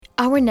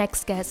Our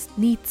next guest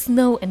needs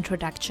no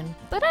introduction,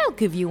 but I'll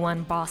give you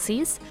one,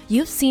 bossies.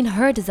 You've seen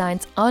her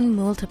designs on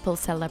multiple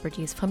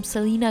celebrities, from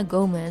Selena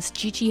Gomez,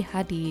 Gigi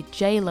Hadid,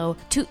 J-Lo,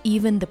 to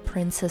even the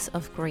Princess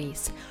of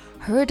Greece.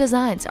 Her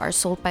designs are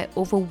sold by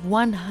over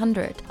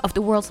 100 of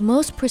the world's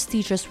most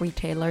prestigious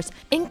retailers,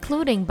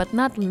 including but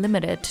not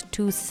limited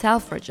to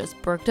Selfridges,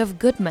 Bergdorf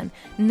Goodman,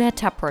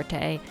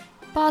 Net-a-Porter.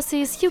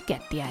 Bossies, you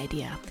get the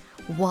idea.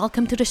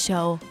 Welcome to the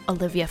show,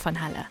 Olivia von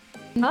Halle.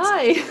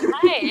 Hi.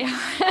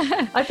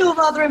 Hi. I feel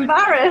rather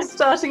embarrassed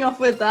starting off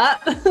with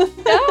that.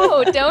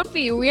 No, don't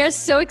be. We are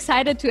so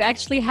excited to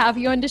actually have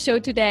you on the show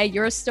today.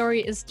 Your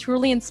story is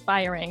truly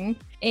inspiring.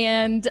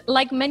 And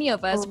like many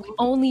of us, we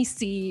only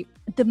see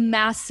the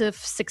massive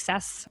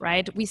success,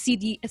 right? We see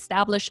the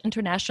established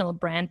international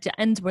brand, the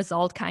end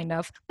result kind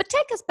of. But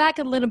take us back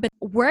a little bit.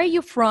 Where are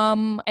you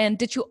from? And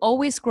did you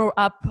always grow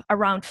up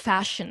around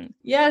fashion?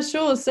 Yeah,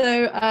 sure.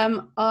 So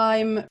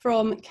I'm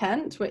from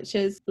Kent, which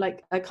is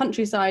like a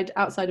countryside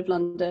outside of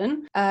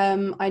London.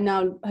 I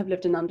now have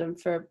lived in London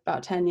for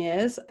about 10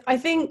 years. I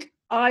think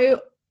I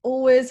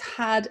always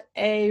had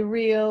a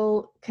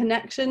real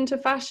connection to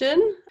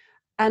fashion,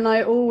 and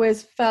I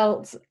always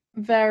felt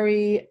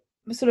very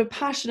sort of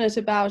passionate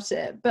about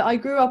it. But I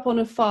grew up on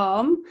a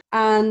farm,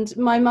 and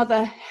my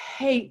mother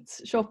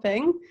hates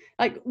shopping,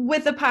 like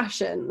with a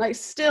passion. Like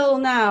still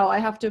now I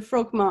have to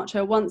frog march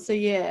her once a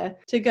year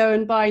to go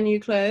and buy new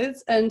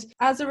clothes. And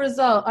as a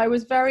result, I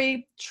was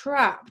very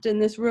trapped in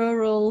this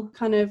rural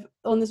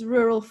on this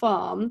rural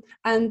farm,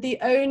 and the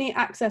only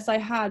access I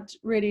had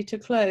really to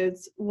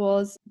clothes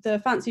was the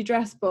fancy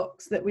dress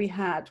box that we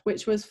had,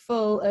 which was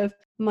full of,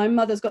 my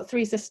mother's got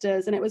 3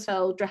 sisters, and it was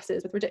full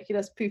dresses with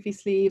ridiculous poofy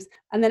sleeves,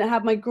 and then it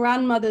had my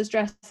grandmother's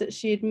dress that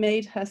she had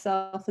made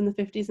herself in the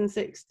 50s and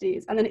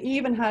 60s, and then it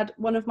even had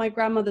one of my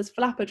grandmother's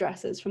flapper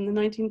dresses from the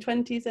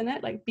 1920s in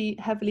it, like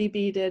heavily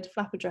beaded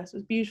flapper dress.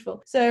 Was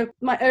beautiful. So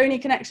my only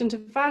connection to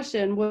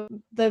fashion were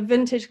the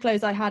vintage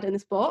clothes I had in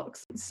this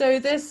box. So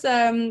this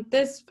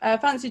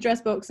fancy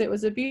dress box, it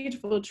was a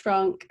beautiful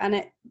trunk,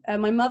 and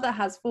my mother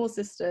has 4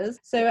 sisters,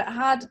 so it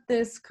had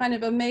this kind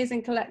of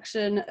amazing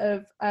collection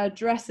of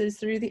dresses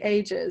through the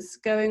ages,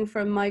 going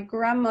from my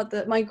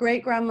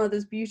great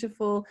grandmother's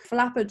beautiful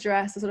flapper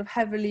dress, a sort of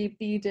heavily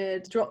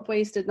beaded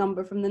drop-waisted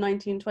number from the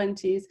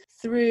 1920s,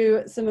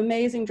 through some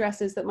amazing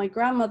dresses that my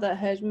grandmother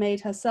had made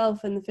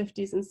herself in the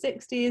 50s and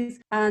 60s,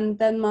 and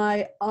then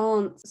my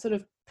aunt's sort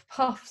of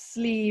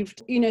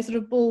puff-sleeved, sort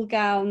of ball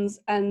gowns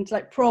and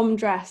like prom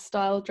dress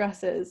style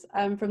dresses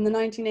from the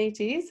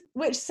 1980s,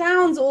 which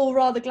sounds all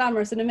rather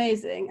glamorous and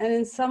amazing, and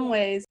in some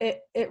ways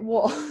it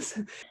was.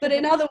 But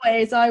in other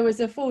ways, I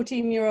was a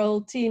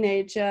 14-year-old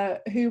teenager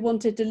who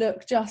wanted to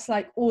look just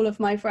like all of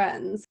my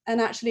friends,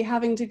 and actually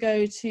having to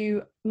go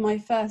to my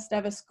first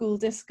ever school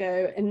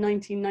disco in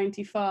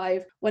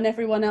 1995 when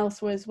everyone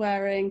else was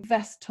wearing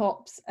vest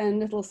tops and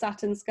little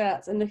satin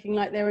skirts and looking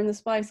like they were in the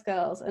Spice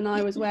Girls, and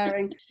I was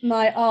wearing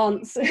my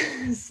aunt's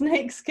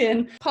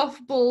snakeskin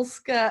puffball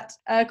skirt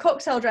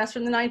cocktail dress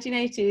from the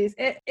 1980s.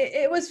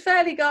 It was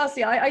fairly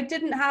ghastly. I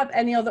didn't have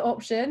any other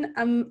option,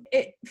 and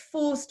it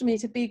forced me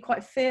to be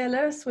quite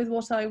fearless with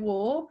what I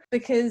wore,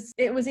 because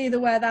it was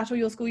either wear that or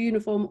your school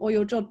uniform or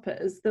your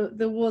jodhpurs.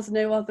 There was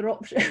no other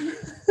option.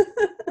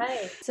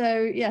 Right.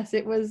 So yes,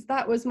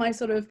 that was my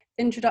sort of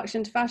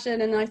introduction to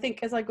fashion. And I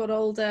think as I got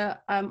older,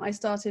 I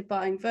started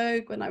buying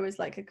Vogue when I was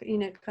like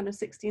kind of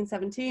 16,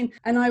 17,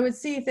 and I would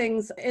see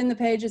things in the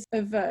pages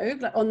of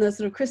Vogue, like on the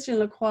sort of Christian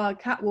Lacroix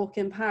catwalk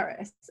in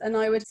Paris, and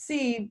I would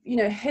see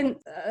hints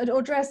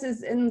or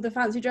dresses in the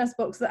fancy dress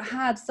box that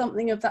had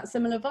something of that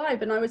similar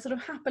vibe, and I would sort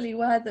of happily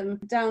wear them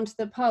down to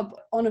the pub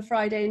on a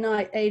Friday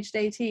night, aged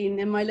 18,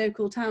 in my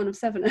local town of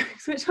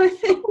Sevenoaks, which I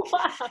think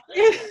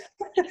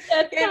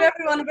gave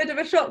everyone a bit of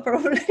a shock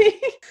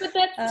probably. But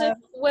that's just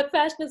what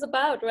fashion is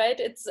about, right?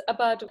 It's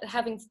about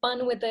having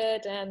fun with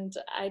it, and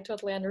I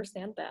totally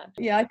understand that.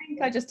 Yeah, I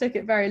think I just took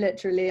it very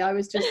literally. I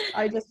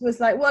just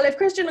was like, well, if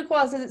Christian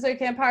Lacroix says it's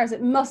okay in Paris,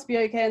 it must be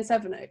okay in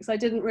Sevenoaks. I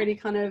didn't really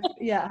kind of,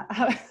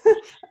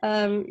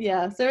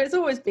 so it's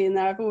always been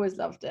there. I've always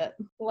loved it.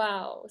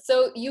 Wow.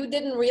 So you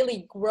didn't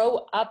really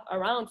grow up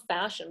around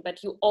fashion,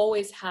 but you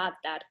always had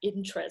that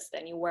interest,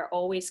 and you were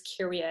always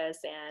curious,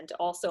 and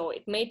also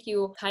it made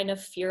you kind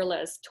of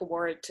fearless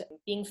toward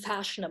being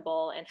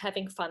fashionable and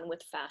having fun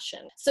with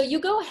fashion. So you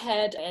go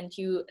ahead and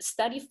you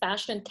study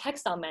fashion and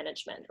textile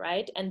management,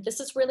 right? And this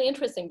is really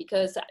interesting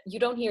because you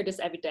don't hear this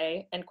every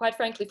day. And quite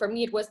frankly, for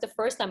me, it was the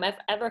first time I've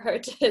ever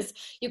heard this.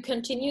 You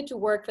continue to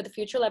work for the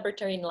Future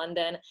Laboratory in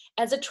London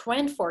as a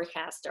trend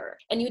forecaster.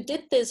 And you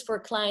did this for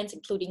clients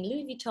including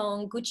Louis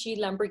Vuitton, Gucci,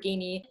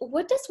 Lamborghini.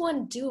 What does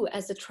one do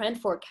as a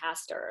trend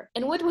forecaster?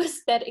 And what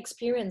was that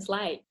experience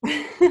like?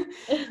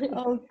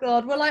 Oh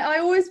God. Well, I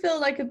always feel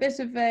like a bit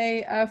of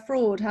a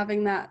fraud having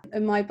having that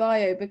in my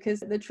bio, because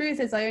the truth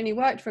is I only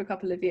worked for a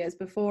couple of years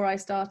before I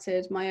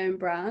started my own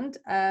brand,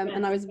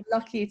 and I was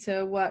lucky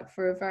to work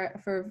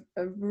for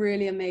a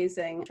really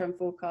amazing trend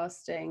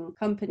forecasting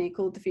company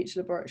called the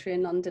Future Laboratory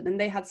in London, and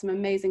they had some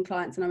amazing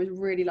clients, and I was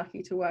really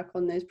lucky to work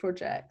on those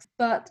projects.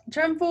 But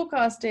trend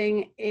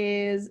forecasting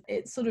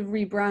it's sort of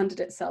rebranded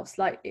itself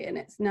slightly, and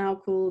it's now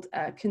called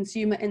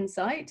consumer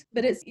insight,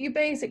 but it's you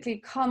basically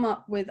come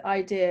up with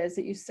ideas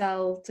that you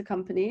sell to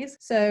companies.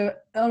 So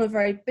on a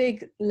very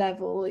big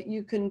level,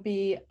 you can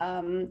be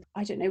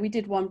I don't know, we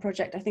did one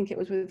project, I think it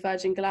was with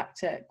Virgin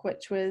Galactic,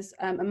 which was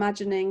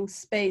imagining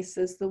space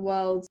as the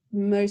world's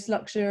most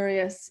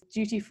luxurious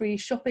duty-free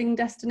shopping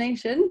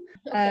destination.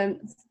 So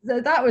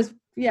that was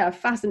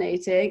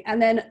fascinating.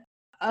 And then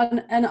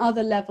on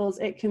other levels,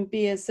 it can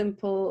be as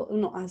simple,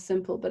 not as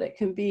simple, but it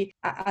can be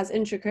as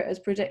intricate as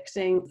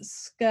predicting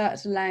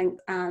skirt length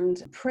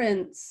and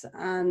prints,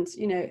 and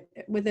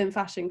within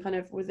fashion, kind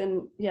of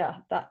within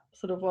that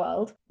sort of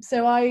world.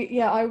 So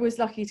I was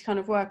lucky to kind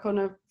of work on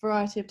a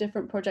variety of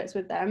different projects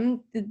with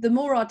them. The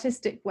more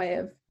artistic way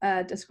of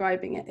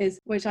describing it is,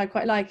 which I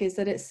quite like, is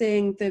that it's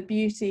seeing the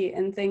beauty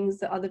in things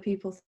that other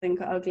people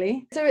think are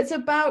ugly. So it's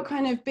about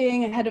kind of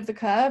being ahead of the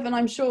curve, and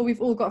I'm sure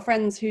we've all got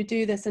friends who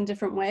do this in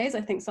different ways.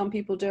 I think some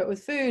people do it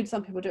with food,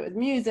 some people do it with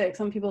music,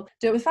 some people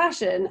do it with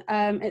fashion.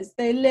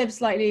 They live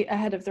slightly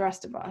ahead of the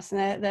rest of us,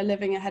 and they're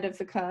living ahead of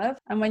the curve.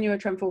 And when you're a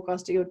trend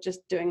forecaster, you're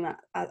just doing that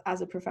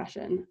as a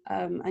profession,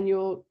 and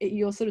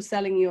you're sort of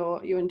selling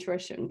your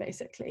intuition,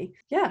 basically.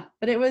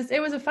 But it was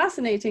a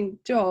fascinating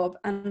job,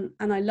 and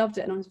I loved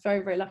it, and I was very,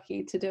 very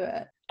lucky to do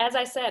it. As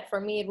I said,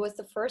 for me, it was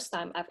the first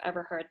time I've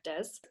ever heard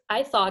this.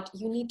 I thought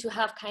you need to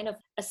have kind of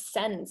a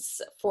sense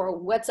for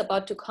what's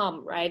about to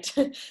come, right?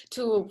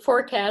 To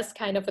forecast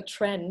kind of a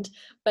trend.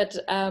 But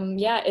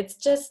it's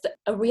just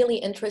a really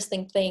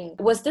interesting thing.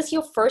 Was this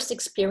your first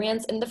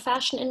experience in the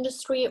fashion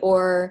industry,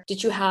 or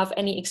did you have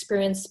any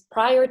experience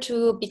prior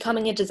to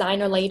becoming a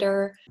designer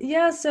later?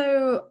 Yeah,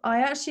 so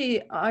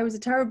I was a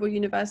terrible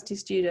university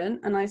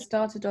student, and I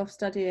started off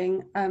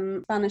studying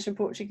Spanish and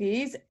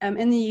Portuguese.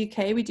 In the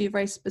UK, we do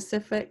very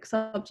specific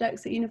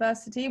subjects at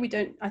university. We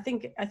don't, I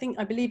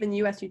believe in the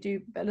US you do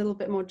a little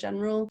bit more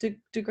general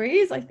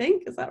degrees, I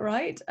think. Is that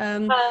right?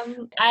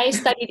 I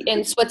studied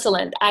in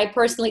Switzerland. I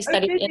personally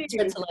studied in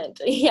Switzerland.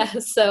 Yeah,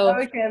 so.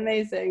 Oh, okay,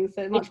 amazing.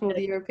 So much more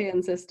the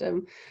European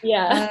system.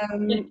 Yeah.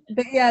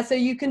 But so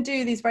you can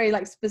do these very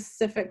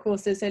specific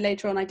courses. So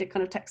later on I did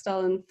kind of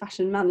textile and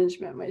fashion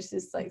management, which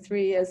is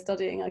 3 years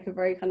studying a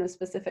very kind of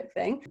specific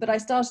thing. But I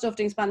started off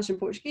doing Spanish and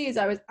Portuguese.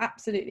 I was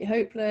absolutely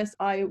hopeless.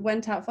 I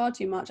went out far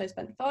too much. I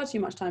spent far too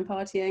much time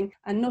partying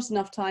and not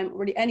enough time,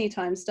 really any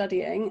time,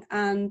 studying.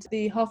 And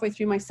halfway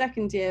through my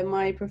second year,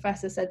 my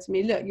professor said to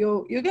me, look,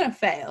 you're going to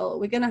fail.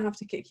 We're going to have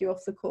to kick you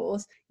off the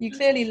course. You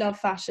clearly love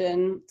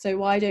fashion, so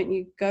why don't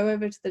you go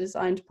over to the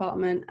design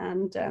department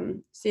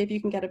and see if you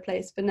can get a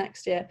place for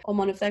next year on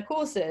one of their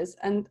courses.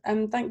 And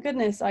thank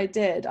goodness I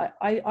did.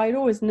 I'd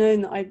always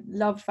known that I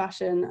loved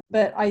fashion,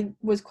 but I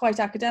was quite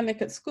academic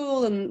at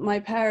school, and my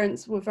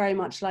parents were very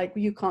much like,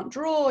 well, you can't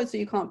draw, so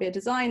you can't be a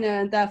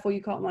designer, and therefore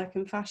you can't work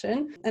in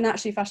fashion. And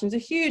actually fashion is a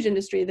huge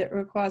industry that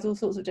requires all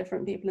sorts of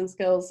different people and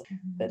skills.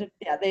 But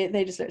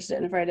they just looked at it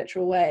in a very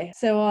literal way.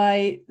 So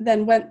I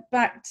then went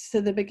back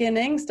to the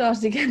beginning,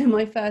 started again in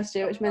my first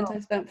year, which meant I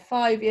spent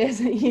 5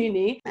 years at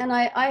uni, and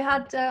I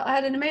had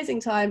an amazing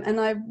time, and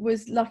I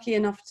was lucky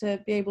enough to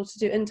be able to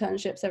do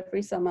internships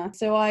every summer.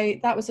 So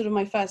that was sort of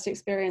my first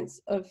experience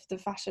of the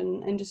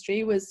fashion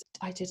industry.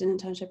 I did an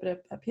internship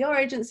at a PR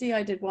agency.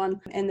 I did one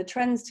in the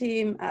trends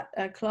team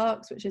at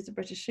Clarks, which is a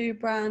British shoe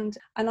brand,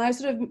 and I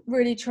sort of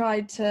really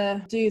tried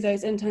to do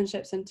those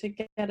internships and to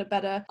get a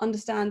better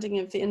understanding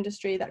of the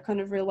industry, that kind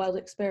of real world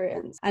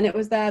experience. And it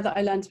was there that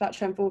I learned about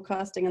trend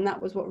forecasting, and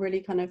that was what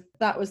really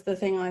that was the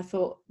thing I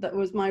thought that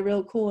was my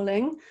real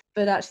calling.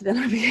 But actually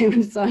then I became a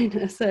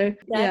designer. So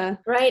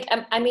right.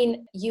 I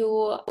mean,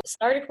 you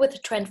started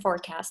with trend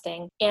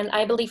forecasting, and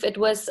I believe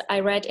I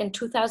read in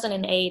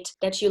 2008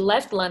 that you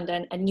left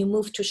London and you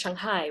moved to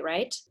Shanghai,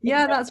 right?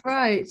 Yeah, that's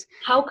right.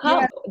 How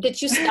come?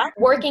 Did you start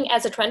working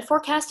as a trend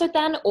forecaster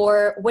then,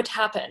 or what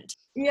happened?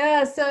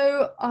 Yeah,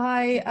 so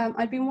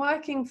I'd been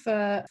working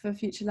for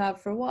Future Lab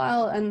for a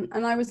while,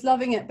 and I was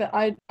loving it, but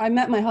I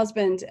met my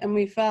husband and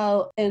we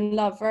fell in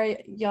love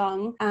very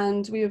young,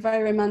 and we were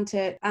very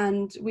romantic,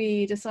 and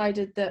we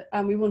decided that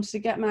we wanted to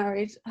get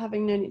married,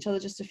 having known each other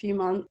just a few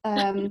months.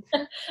 And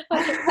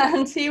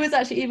he was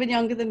actually even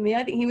younger than me.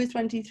 I think he was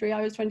 23,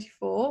 I was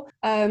 24.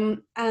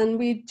 And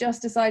we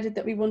just decided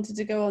that we wanted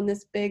to go on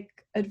this big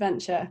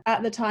adventure.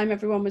 At the time,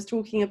 everyone was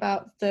talking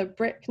about the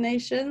BRIC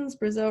nations,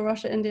 Brazil,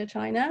 Russia, India,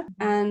 China,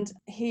 and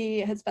he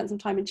had spent some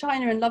time in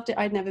China and loved it.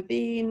 I'd never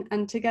been,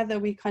 and together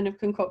we kind of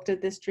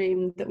concocted this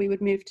dream that we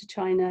would move to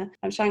China.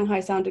 And Shanghai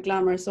sounded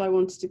glamorous, so I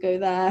wanted to go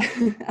there.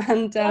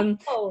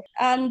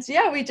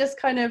 We just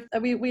kind of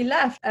we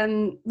left,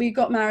 and we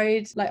got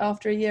married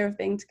after a year of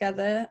being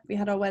together. We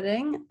had our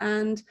wedding,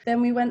 and then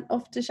we went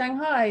off to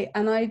Shanghai,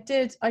 and I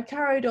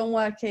carried on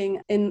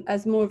working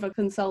as more of a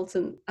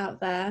consultant out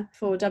there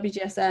for WJ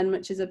GSN,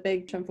 which is a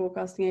big trend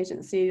forecasting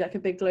agency, like a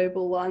big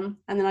global one.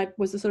 And then I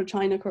was the sort of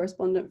China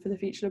correspondent for the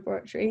Future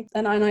Laboratory.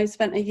 And I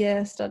spent a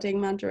year studying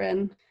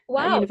Mandarin at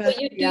Wow. So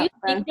university. do you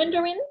speak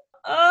Mandarin?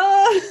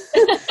 Oh,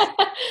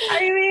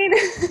 I mean,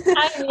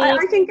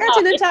 I can get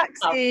in a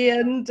taxi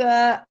and,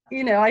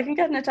 I can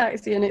get in a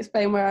taxi and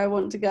explain where I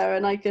want to go,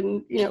 and I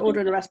can,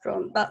 order in a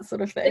restaurant, that sort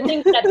of thing. The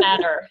things that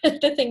matter.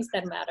 The things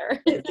that matter.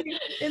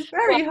 It's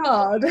very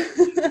hard.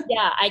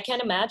 Yeah, I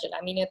can imagine.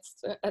 I mean, it's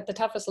the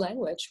toughest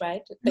language,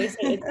 right? They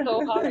say it's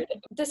so hard.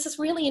 This is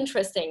really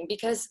interesting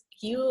because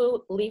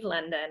you leave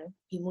London,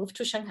 you move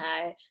to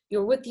Shanghai,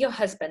 you're with your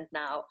husband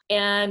now,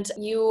 and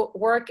you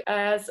work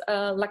as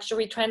a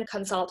luxury trend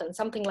consultant,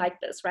 something like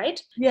this, right?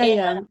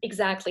 Yeah.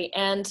 Exactly.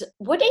 And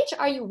what age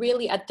are you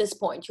really at this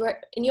point? You're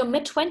in your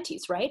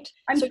mid-20s, right?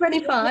 I'm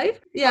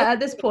 25. Yeah, at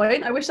this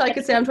point. I wish I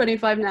could say I'm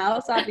 25 now.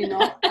 Sadly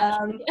not.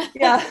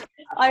 Yeah,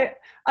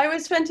 I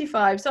was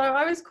 25, so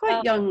I was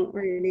quite young,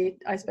 really,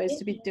 I suppose,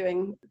 to be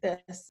doing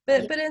this.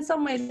 But in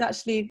some ways,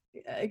 actually,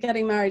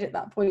 getting married at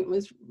that point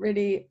was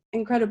really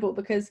incredible,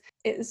 because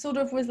it sort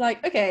of was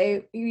like,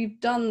 okay, you've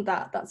done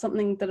that. That's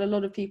something that a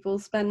lot of people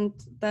spend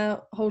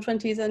their whole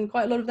 20s and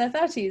quite a lot of their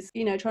 30s,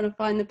 trying to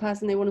find the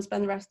person they want to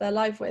spend the rest of their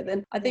life with.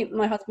 And I think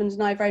my husband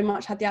and I very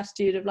much had the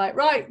attitude of like,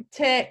 right,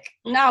 tick,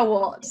 now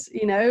what?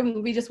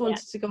 We just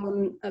wanted to go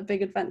on a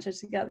big adventure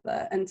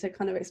together and to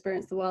kind of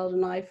experience the world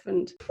and life.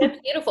 And that's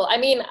beautiful. I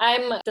mean,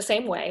 I'm the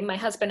same way. My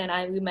husband and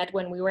I, we met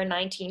when we were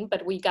 19,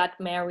 but we got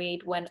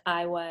married when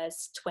I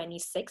was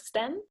 26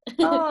 then.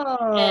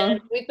 Oh.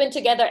 And we've been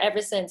together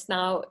ever since.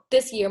 Now,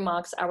 this year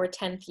marks our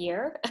 10th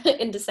year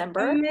in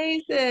December.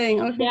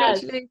 Amazing. Oh,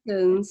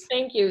 congratulations. Yes.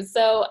 Thank you.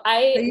 So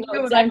I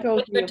know exactly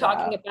what you're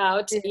talking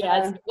about. Yeah.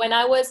 Yes. When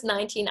I was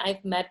 19,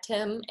 I've met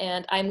him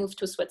and I moved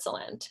to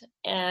Switzerland.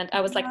 And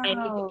I was like, I need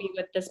to be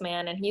with this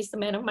man, and he's the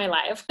man of my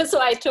life.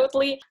 So I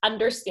totally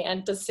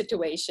understand the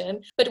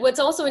situation. But what's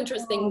also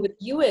interesting with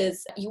you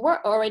is you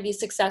were already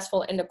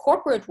successful in the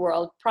corporate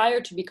world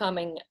prior to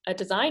becoming a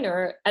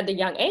designer at a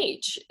young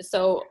age.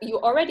 So you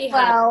already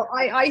had... Well,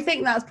 I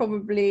think that's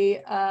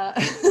probably,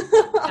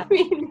 I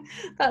mean,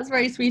 that's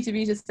very sweet of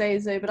you to say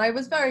so, but I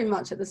was very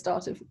much at the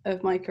start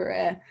of my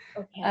career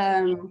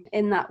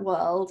in that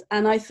world.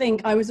 And I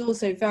think I was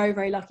also very,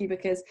 very lucky,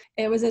 because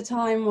it was a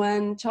time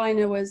when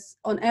China was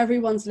on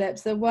everyone's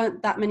lips. There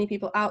weren't that many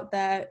people out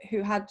there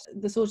who had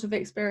the sort of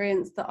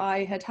experience that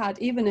I had had,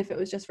 even if it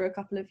was just for a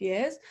couple of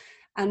years.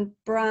 And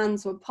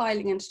brands were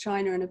piling into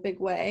China in a big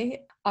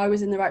way. I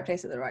was in the right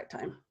place at the right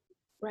time.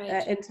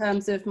 Right. In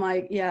terms of my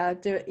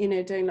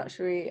doing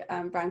luxury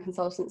brand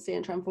consultancy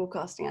and trend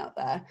forecasting out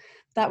there,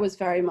 that was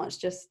very much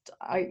just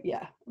I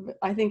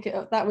think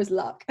that was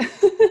luck.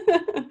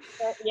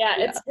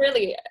 It's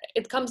really,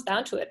 it comes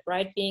down to it,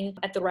 right? Being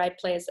at the right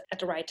place at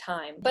the right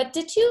time. But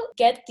did you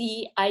get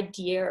the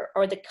idea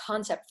or the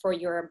concept for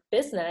your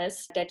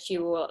business that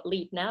you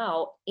lead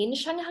now in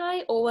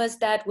Shanghai, or was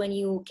that when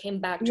you came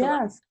back to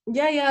London?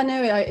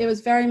 It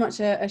was very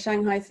much a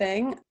Shanghai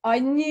thing. I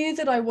knew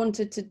that I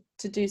wanted to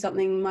do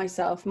something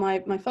myself.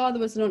 My father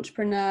was an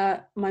entrepreneur.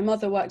 My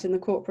mother worked in the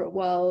corporate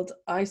world.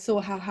 I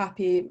saw how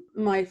happy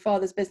my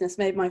father's business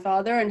made my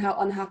father and how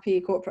unhappy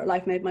corporate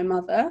life made my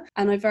mother.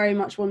 And I very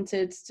much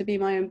wanted to be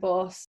my own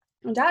boss.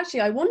 And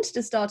actually, I wanted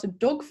to start a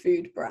dog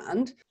food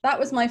brand. That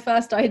was my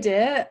first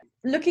idea.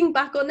 Looking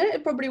back on it,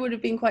 it probably would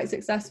have been quite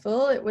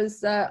successful. It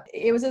was a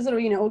sort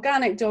of,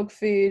 organic dog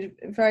food,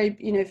 very,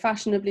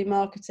 fashionably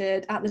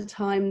marketed. At the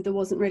time, there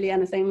wasn't really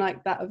anything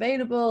like that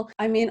available.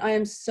 I mean, I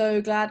am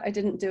so glad I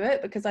didn't do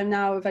it, because I'm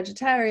now a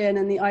vegetarian,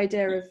 and the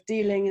idea of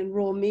dealing in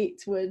raw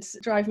meat would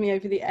drive me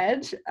over the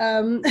edge.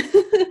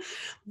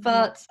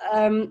 But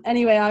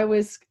anyway, I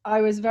was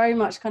very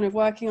much kind of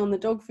working on the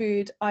dog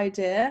food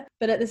idea.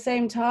 But at the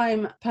same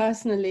time,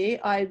 personally,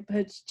 I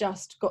had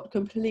just got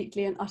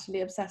completely and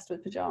utterly obsessed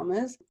with pajamas.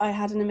 I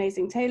had an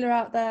amazing tailor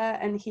out there,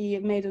 and he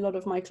made a lot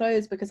of my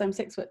clothes because I'm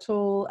 6 foot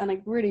tall, and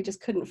I really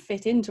just couldn't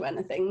fit into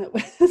anything that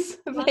was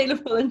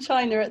available in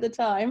China at the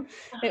time.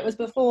 It was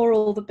before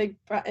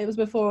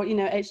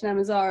H&M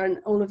and Zara and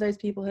all of those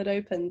people had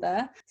opened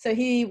there. So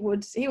he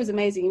was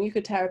amazing, and you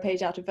could tear a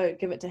page out of Vogue,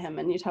 give it to him,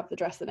 and you'd have the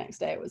dress the next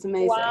day. It was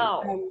amazing.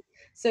 Wow.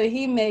 So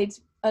he made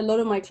a lot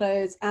of my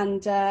clothes,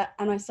 and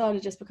I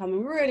started just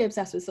becoming really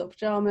obsessed with silk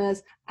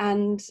pajamas,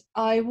 and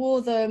I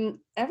wore them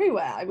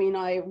everywhere. I mean,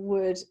 I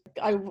wore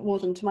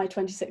them to my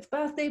 26th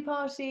birthday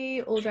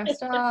party, all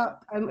dressed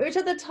up, which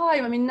at the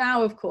time, I mean,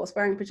 now of course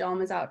wearing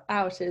pajamas out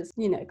is,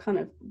 kind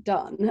of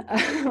done.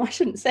 I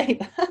shouldn't say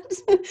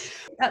that.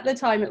 At the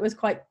time, it was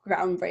quite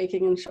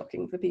groundbreaking and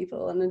shocking for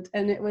people, and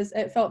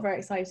it felt very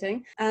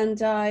exciting.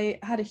 And I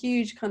had a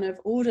huge kind of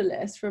order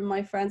list from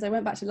my friends. I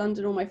went back to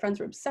London. All my friends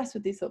were obsessed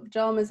with these sort of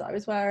pajamas that I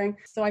was wearing.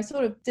 So I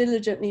sort of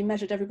diligently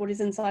measured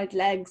everybody's inside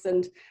legs,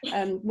 and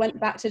went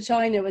back to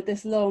China with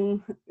this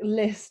long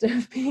list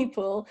of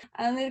people.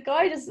 And the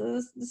guy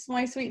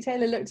my sweet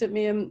tailor looked at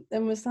me and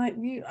was like,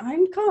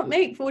 I can't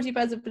make 40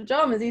 pairs of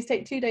pajamas. These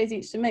take 2 days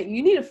each to make.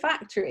 You need a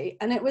factory.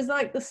 And it was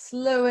like the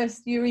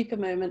slowest eureka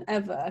moment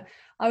ever.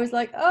 I was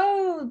like,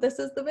 oh, this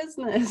is the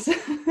business.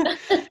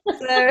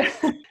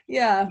 So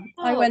yeah,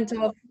 I went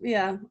off,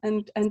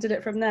 and did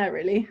it from there,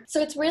 really.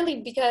 So it's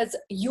really because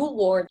you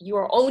wore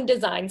your own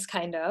designs,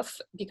 kind of,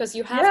 because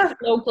you have a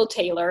local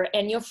tailor,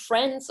 and your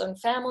friends and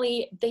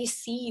family, they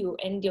see you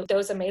and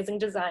those amazing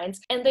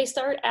designs, and they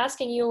start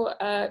asking you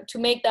to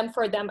make them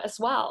for them as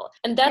well.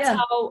 And that's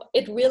how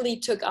it really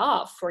took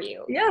off for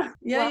you. Yeah,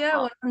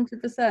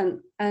 100%.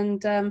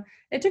 And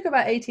it took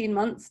about 18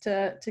 months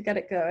to get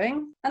it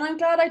going. And I'm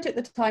glad I took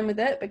the time with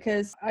it,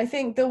 because I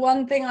think the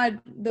one thing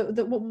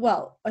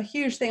a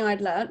huge thing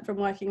I'd learned from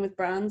working with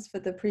brands for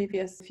the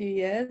previous 2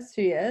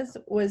 years,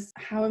 was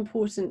how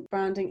important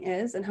branding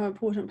is, and how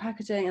important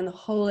packaging and the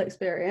whole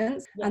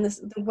experience and the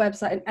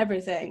website and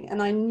everything.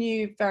 And I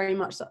knew very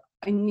much that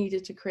I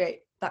needed to create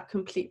that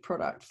complete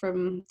product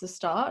from the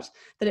start,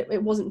 that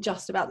it wasn't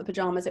just about the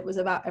pajamas, it was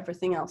about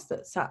everything else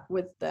that sat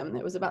with them.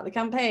 It was about the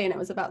campaign, it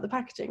was about the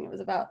packaging, it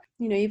was about,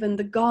 even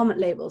the garment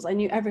labels. I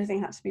knew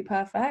everything had to be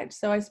perfect.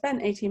 So I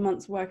spent 18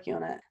 months working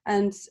on it.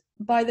 And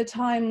by the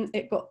time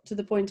it got to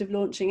the point of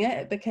launching it,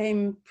 it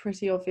became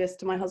pretty obvious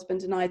to my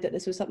husband and I that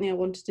this was something I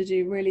wanted to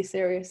do really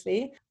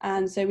seriously.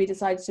 And so we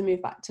decided to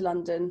move back to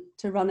London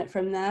to run it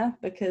from there,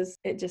 because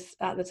it just,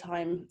 at the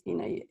time,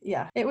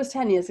 it was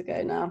 10 years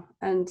ago now.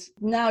 And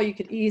now you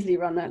could easily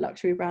run a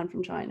luxury brand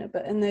from China.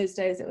 But in those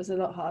days, it was a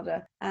lot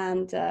harder.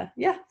 And so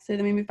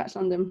then we moved back to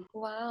London.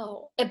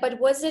 Wow. But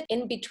was it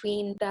in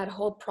between that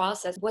whole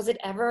process, was it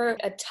ever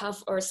a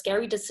tough or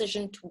scary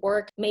decision to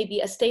work maybe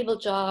a stable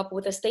job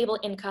with a stable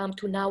income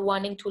to now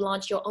wanting to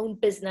launch your own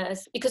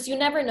business? Because you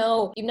never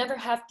know, you never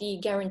have the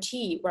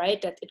guarantee, right,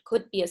 that it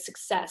could be a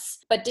success.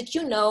 But did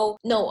you know,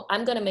 no,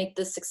 I'm going to make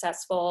this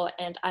successful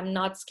and I'm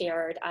not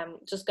scared, I'm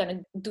just going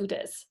to do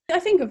this? I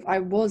think I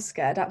was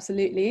scared,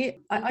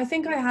 absolutely. I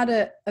think I had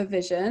a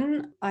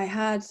vision.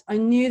 I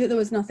knew that there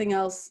was nothing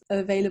else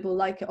available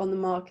like it on the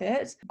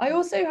market. I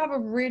also have a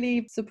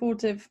really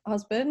supportive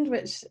husband,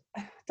 which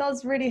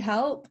does really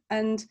help,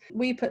 and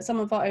we put some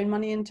of our own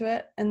money into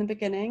it in the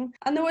beginning.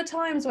 And there were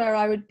times where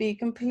I would be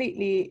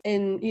completely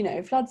in,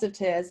 floods of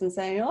tears and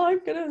saying, oh,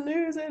 I'm gonna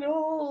lose it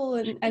all,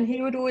 and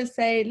he would always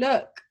say,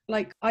 look,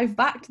 like, I've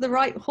backed the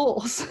right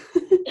horse.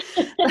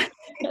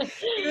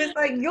 He was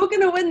like, you're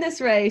gonna win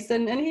this race,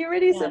 and he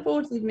really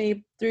supported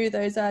me through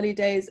those early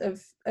days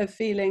of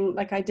feeling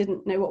like I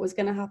didn't know what was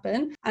going to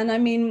happen. And I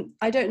mean,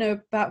 I don't know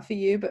about for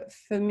you, but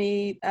for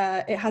me,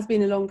 it has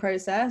been a long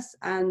process,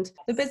 and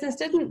the business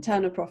didn't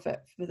turn a profit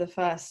for the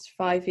first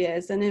 5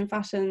 years. And in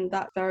fashion,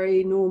 that's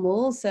very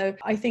normal. So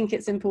I think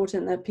it's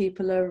important that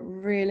people are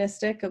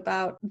realistic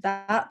about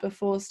that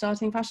before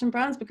starting fashion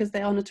brands, because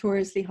they are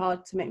notoriously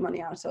hard to make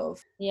money out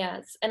of.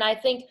 Yes. And I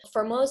think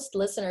for most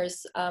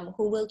listeners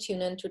who will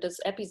tune into this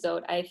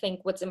episode, I think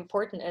what's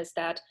important is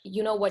that,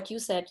 what you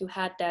said, you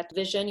had that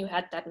vision, you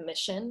had that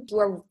mission, you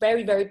are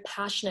very, very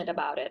passionate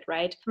about it,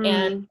 right?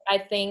 And I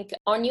think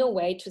on your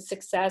way to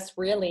success,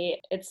 really,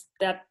 it's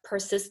that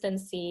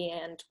persistency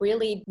and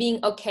really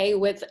being okay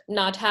with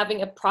not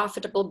having a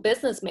profitable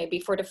business maybe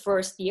for the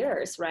first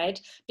years, right?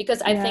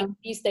 Because I think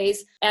these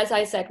days, as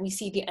I said, we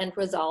see the end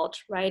result,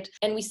 right?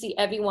 And we see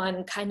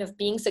everyone kind of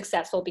being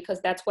successful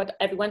because that's what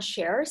everyone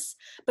shares,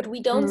 but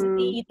we don't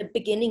see the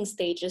beginning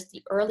stages,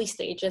 the early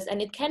stages,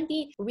 and it can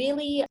be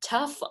really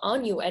tough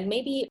on you. And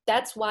maybe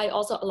that's why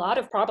also a lot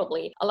of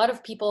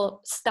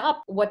people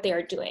stop what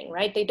they're doing,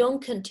 right? They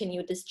don't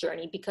continue this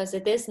journey because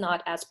it is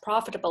not as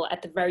profitable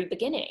at the very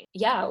beginning.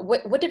 Yeah.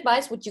 What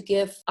advice would you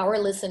give our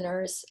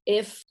listeners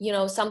if,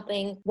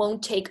 something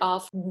won't take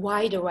off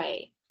right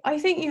away? I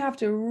think you have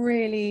to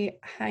really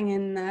hang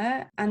in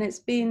there, and it's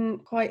been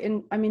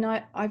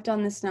I've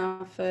done this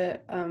now for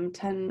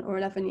 10 or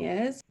 11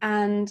 years,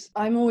 and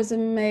I'm always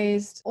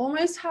amazed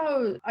almost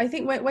how I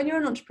think when you're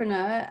an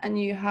entrepreneur and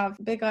you have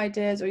big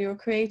ideas or you're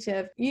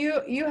creative,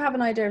 you have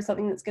an idea of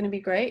something that's going to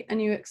be great,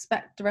 and you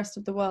expect the rest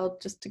of the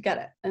world just to get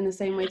it in the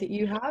same way that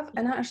you have.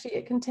 And actually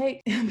it can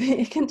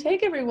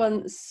take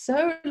everyone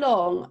so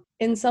long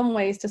in some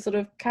ways to sort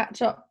of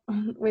catch up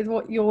with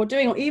what you're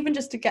doing, or even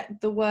just to get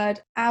the word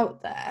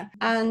out there.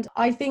 And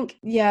I think,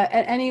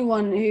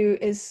 anyone who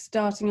is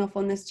starting off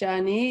on this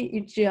journey,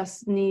 you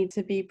just need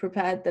to be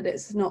prepared that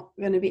it's not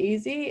going to be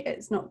easy,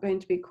 it's not going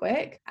to be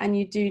quick, and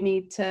you do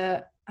need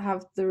to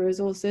have the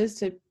resources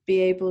to be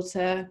able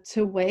to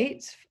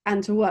wait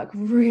and to work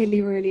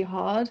really, really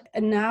hard.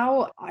 And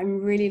now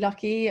I'm really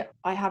lucky.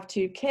 I have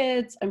 2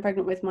 kids. I'm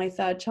pregnant with my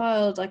 3rd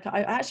child. Like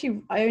I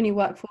only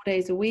work 4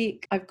 days a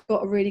week. I've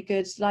got a really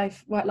good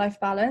work-life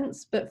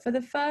balance. But for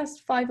the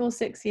first 5 or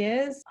 6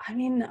 years,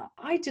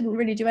 I didn't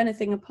really do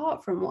anything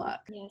apart from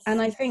work. Yes.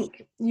 And I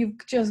think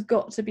you've just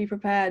got to be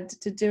prepared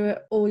to do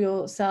it all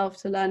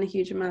yourself, to learn a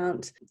huge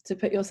amount, to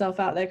put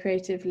yourself out there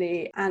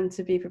creatively, and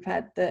to be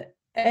prepared that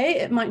A,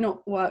 it might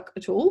not work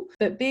at all,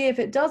 but B, if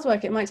it does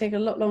work, it might take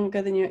a lot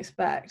longer than you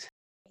expect.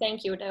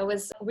 Thank you. That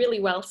was really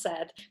well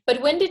said. But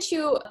when did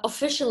you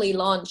officially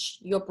launch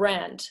your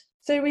brand?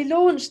 So we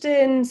launched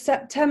in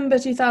September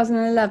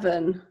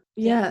 2011.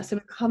 Yeah, so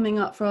we're coming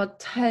up for our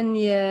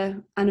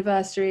 10-year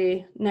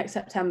anniversary next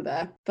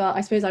September. But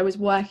I suppose I was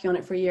working on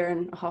it for a year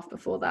and a half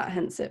before that,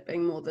 hence it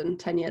being more than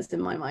 10 years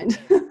in my mind.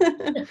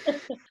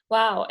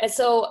 Wow. And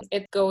so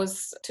it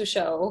goes to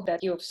show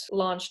that you've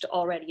launched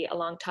already a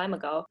long time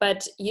ago.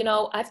 But,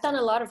 I've done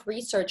a lot of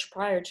research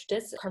prior to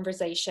this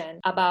conversation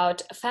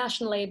about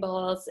fashion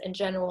labels in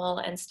general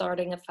and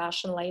starting a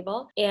fashion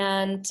label.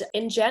 And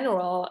in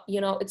general,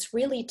 it's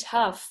really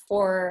tough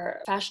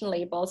for fashion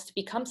labels to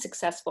become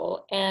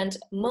successful. And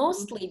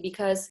mostly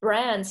because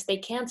brands, they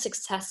can't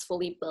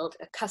successfully build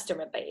a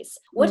customer base.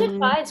 What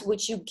advice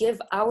would you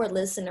give our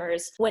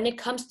listeners when it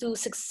comes to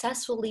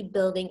successfully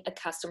building a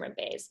customer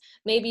base?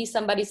 Maybe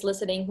somebody's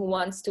listening who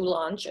wants to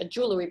launch a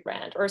jewelry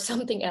brand or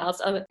something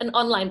else, an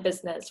online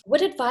business.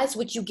 What advice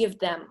would you give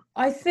them?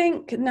 I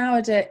think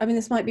nowadays,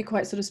 this might be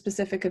quite sort of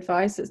specific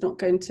advice. It's not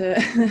going to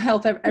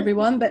help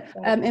everyone, but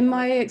in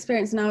my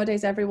experience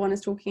nowadays, everyone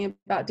is talking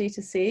about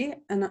D2C,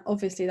 and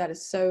obviously that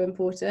is so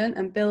important.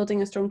 And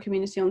building a strong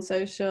community on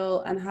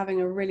social and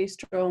having a really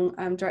strong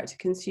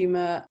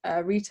direct-to-consumer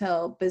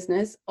retail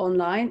business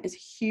online is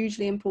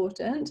hugely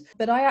important.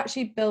 But I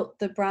actually built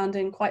the brand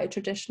in quite a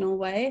traditional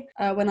way.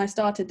 When I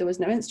started, there was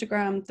no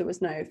Instagram, there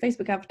was no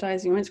Facebook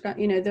advertising or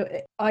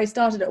Instagram. I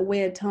started at a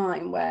weird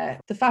time where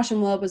the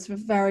fashion world was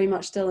very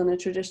much still in a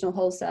traditional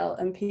wholesale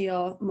and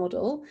PR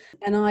model.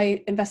 And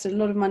I invested a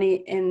lot of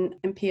money in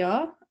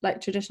PR, like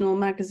traditional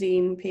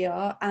magazine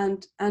PR,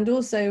 and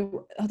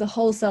also the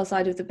wholesale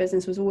side of the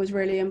business was always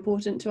really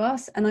important to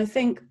us. And I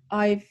think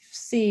I've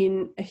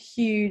seen a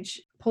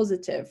huge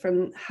positive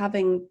from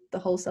having the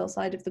wholesale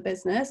side of the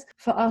business.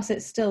 For us,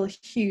 it's still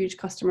huge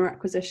customer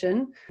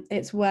acquisition.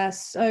 It's where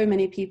so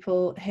many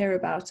people hear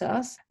about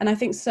us. And I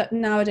think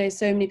nowadays,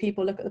 so many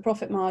people look at the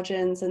profit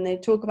margins and they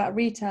talk about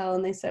retail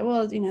and they say,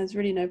 well, there's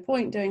really no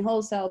point doing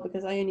wholesale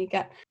because I only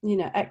get,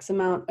 X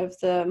amount of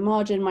the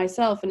margin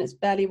myself and it's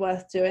barely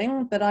worth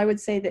doing. But I would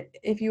say that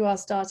if you are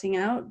starting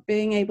out,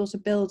 being able to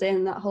build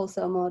in that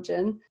wholesale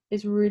margin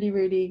is really,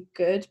 really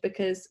good,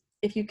 because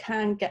if you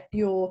can get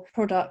your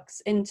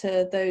products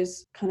into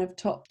those kind of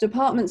top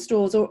department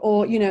stores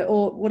or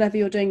whatever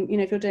you're doing,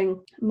 if you're doing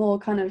more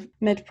kind of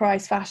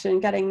mid-price fashion,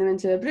 getting them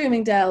into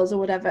Bloomingdale's or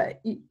whatever,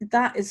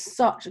 that is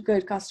such a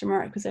good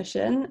customer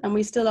acquisition. And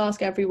we still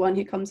ask everyone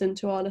who comes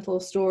into our little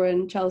store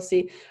in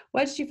Chelsea,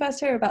 where did you first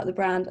hear about the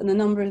brand? And the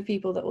number of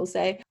people that will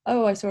say,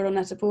 oh, I saw it on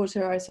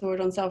Net-a-Porter, I saw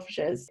it on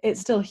Selfridges.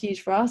 It's still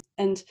huge for us.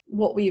 And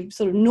what we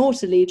sort of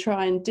naughtily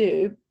try and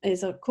do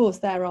is, of course,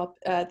 there are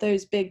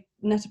those big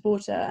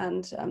Net-a-Porter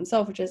and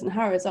Selfridges and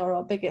Harrods are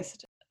our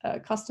biggest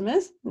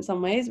customers. In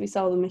some ways we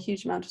sell them a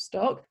huge amount of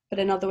stock, but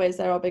in other ways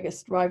they're our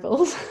biggest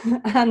rivals.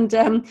 And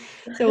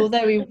so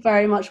although we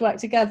very much work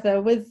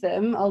together with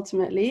them,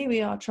 ultimately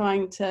we are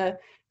trying to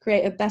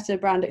create a better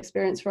brand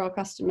experience for our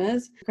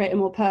customers, create a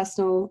more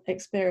personal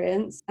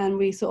experience, and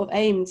we sort of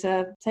aim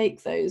to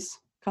take those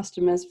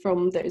customers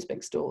from those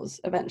big stores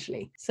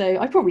eventually. So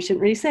I probably shouldn't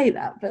really say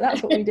that, but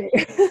that's what we do.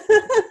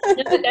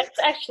 No, that's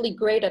actually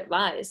great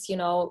advice,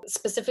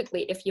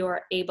 specifically if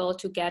you're able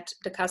to get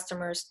the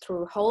customers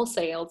through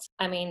wholesales.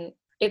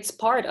 It's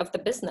part of the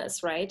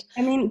business, right?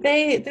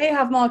 They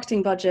have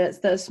marketing budgets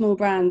that a small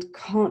brand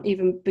can't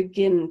even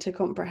begin to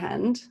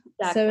comprehend.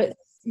 Exactly. So it's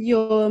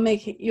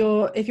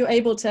if you're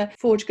able to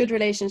forge good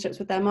relationships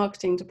with their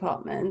marketing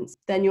departments,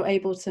 then you're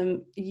able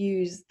to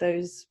use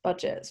those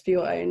budgets for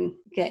your own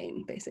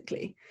gain,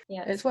 basically.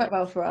 Yeah, it's worked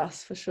well for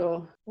us, for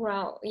sure.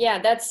 Wow. Yeah,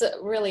 that's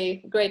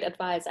really great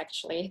advice,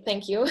 actually.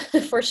 Thank you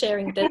for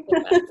sharing this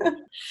with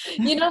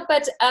us.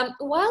 But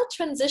while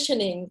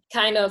transitioning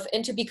kind of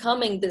into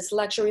becoming this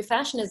luxury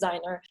fashion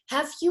designer,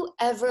 have you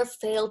ever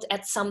failed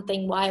at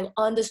something while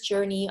on this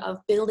journey of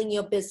building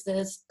your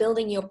business,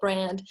 building your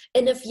brand?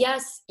 And if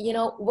yes,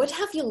 what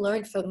have you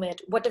learned from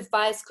it? What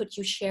advice could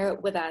you share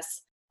with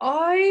us?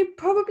 I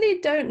probably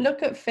don't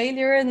look at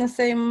failure in the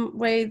same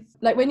way.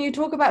 Like when you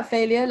talk about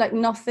failure, like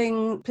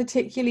nothing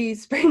particularly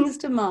springs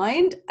to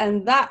mind.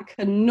 And that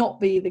cannot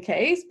be the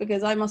case,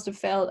 because I must have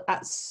failed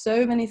at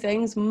so many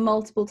things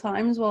multiple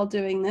times while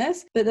doing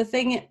this. But the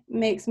thing it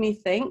makes me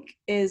think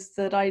is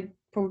that I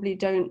probably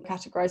don't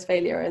categorize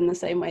failure in the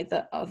same way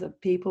that other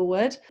people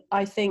would.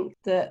 I think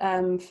that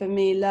for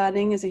me,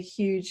 learning is a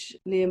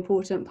hugely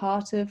important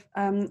part of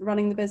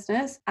running the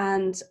business.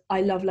 And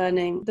I love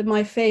learning.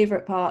 My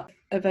favorite part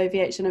of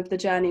OVH and of the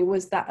journey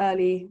was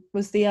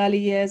the early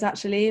years,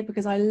 actually,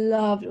 because I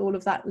loved all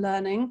of that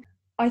learning.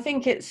 I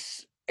think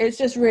it's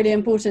just really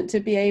important to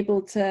be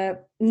able to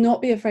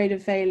not be afraid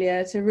of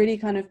failure, to really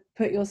kind of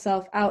put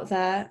yourself out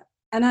there.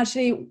 And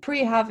actually,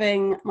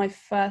 pre-having my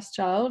first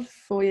child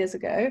 4 years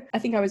ago, I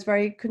think I was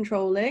very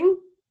controlling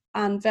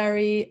and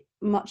very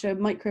much a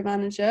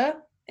micromanager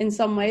in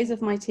some ways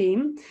of my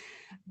team.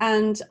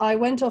 And I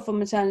went off on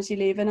maternity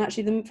leave, and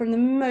actually from the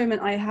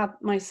moment I had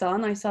my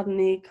son, I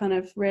suddenly kind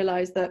of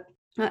realized that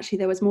actually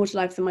there was more to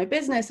life than my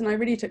business, and I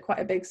really took quite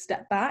a big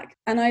step back.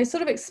 And I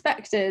sort of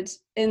expected,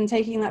 in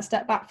taking that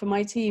step back, for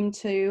my team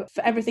for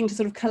everything to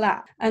sort of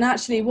collapse. And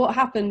actually what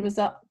happened was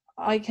that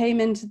I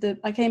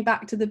came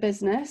back to the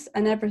business,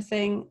 and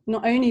everything,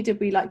 not only did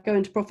we like go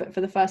into profit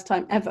for the first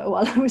time ever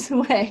while I was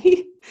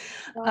away,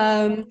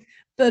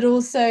 but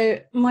also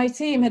my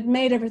team had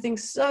made everything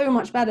so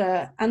much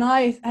better, and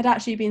I had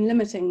actually been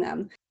limiting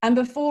them. And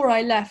before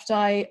I left,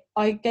 I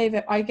gave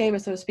a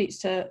sort of speech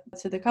to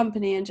the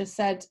company and just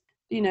said,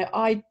 you know,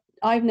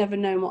 I've never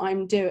known what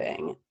I'm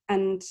doing,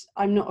 and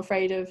I'm not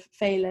afraid of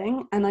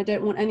failing, and I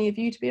don't want any of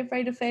you to be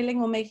afraid of failing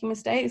or making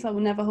mistakes. I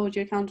will never hold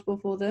you accountable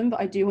for them, but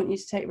I do want you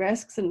to take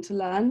risks and to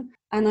learn.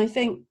 And I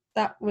think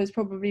that was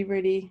probably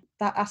really,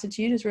 that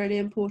attitude is really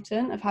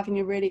important, of having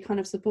a really kind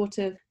of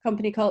supportive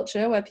company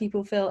culture where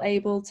people feel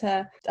able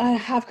to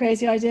have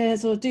crazy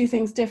ideas or do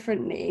things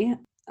differently.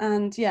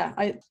 And yeah,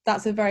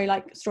 that's a very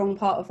like strong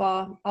part of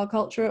our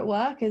culture at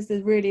work, is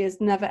there really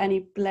is never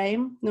any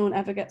blame. No one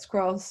ever gets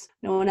cross.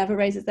 No one ever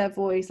raises their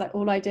voice. Like,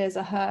 all ideas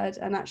are heard,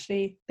 and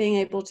actually being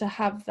able to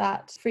have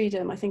that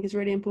freedom, I think, is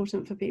really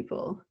important for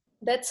people.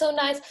 That's so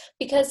nice,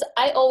 because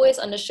I always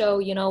on the show,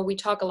 you know, we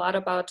talk a lot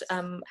about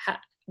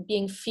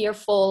being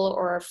fearful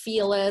or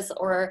fearless,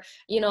 or,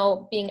 you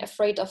know, being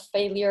afraid of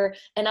failure.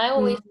 And I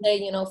always say,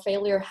 you know,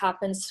 failure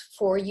happens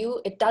for you.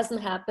 It doesn't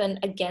happen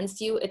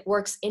against you. It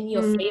works in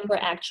your favor,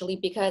 actually,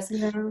 because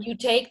you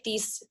take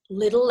these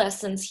little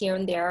lessons here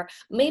and there.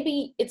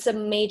 Maybe it's a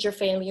major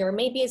failure,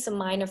 maybe it's a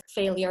minor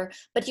failure,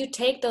 but you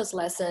take those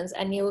lessons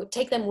and you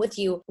take them with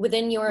you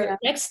within your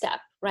next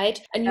step.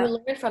 Right? And you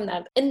learn from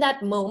that. In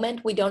that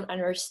moment, we don't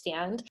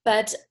understand.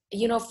 But,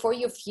 you know, for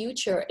your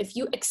future, if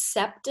you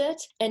accept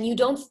it and you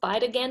don't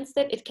fight against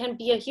it, it can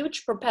be a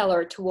huge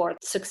propeller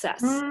towards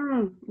success.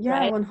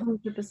 Right?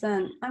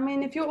 100%. I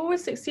mean, if you're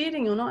always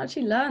succeeding, you're not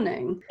actually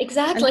learning.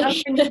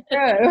 Exactly. And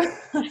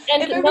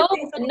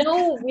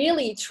no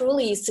really,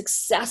 truly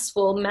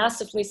successful,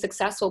 massively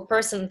successful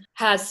person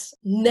has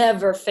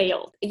never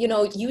failed. You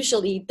know,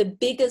 usually the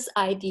biggest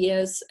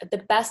ideas,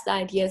 the best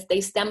ideas,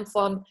 they stem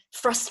from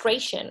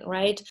frustration,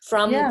 right?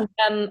 From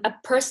a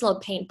personal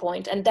pain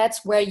point. And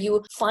that's where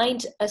you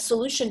find a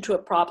solution to a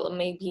problem,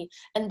 maybe.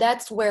 And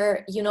that's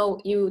where, you know,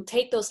 you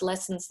take those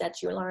lessons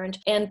that you learned,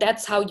 and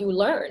that's how you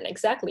learn.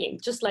 Exactly.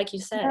 Just like you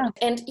said.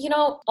 And, you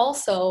know,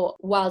 also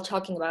while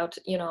talking about,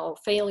 you know,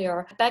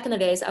 failure, back in the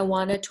days, I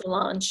wanted to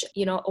launch,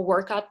 you know, a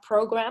workout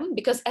program,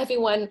 because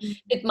everyone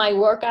did my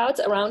workouts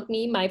around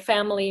me, my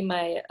family,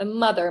 my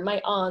mother,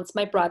 my aunts,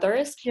 my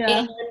brothers.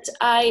 And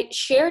I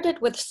shared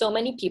it with so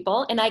many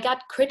people, and I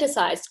got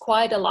criticized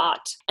quite a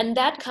lot. And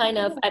that kind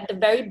of, at the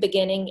very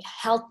beginning,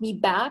 held me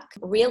back,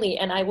 really.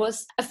 And I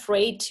was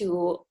afraid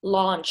to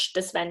launch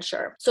this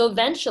venture. So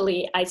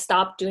eventually I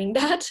stopped doing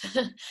that.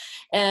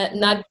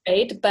 Not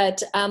great,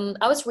 but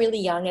I was really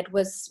young. It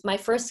was my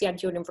first year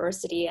at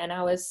university. And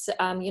I was,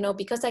 you know,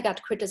 because I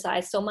got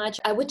criticized so much,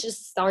 I would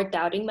just start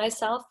doubting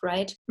myself,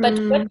 right? But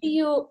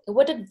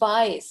what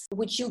advice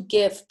would you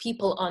give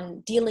people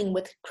on dealing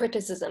with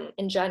criticism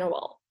in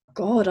general?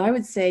 God, I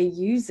would say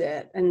use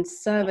it and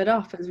serve it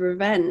up as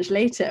revenge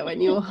later when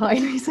you're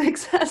highly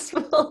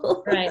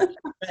successful. Right.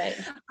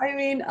 I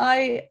mean,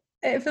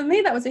 for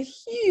me, that was a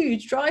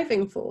huge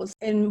driving force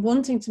in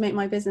wanting to make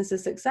my business a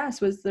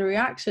success, was the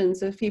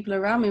reactions of people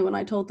around me when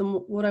I told them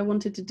what I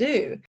wanted to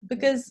do.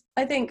 Because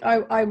I think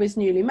I was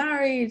newly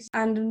married,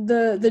 and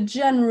the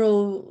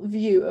general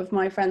view of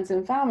my friends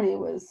and family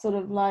was sort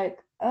of like,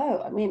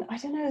 oh, I mean, I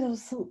don't know,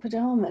 those silk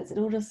pajamas, it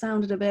all just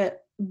sounded a bit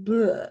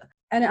bleh.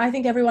 And I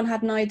think everyone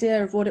had an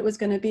idea of what it was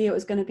going to be. It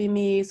was going to be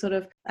me sort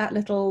of at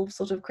little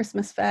sort of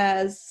Christmas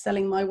fairs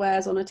selling my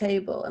wares on a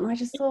table. And I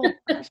just thought,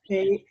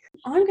 actually,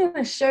 I'm going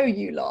to show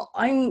you lot.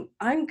 I'm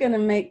going to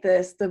make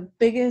this the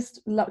biggest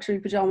luxury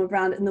pajama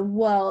brand in the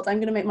world. I'm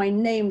going to make my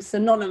name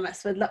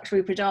synonymous with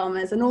luxury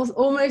pajamas, and also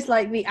almost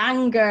like the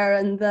anger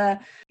and the,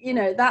 you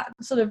know, that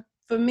sort of,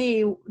 for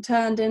me,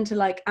 turned into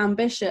like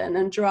ambition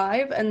and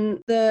drive and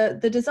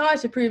the desire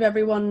to prove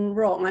everyone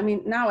wrong. I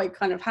mean, now I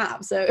kind of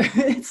have, so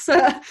it's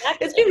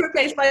been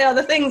replaced by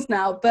other things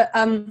now. But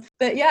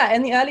yeah,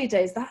 in the early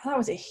days, that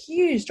was a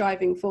huge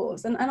driving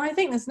force. And I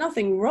think there's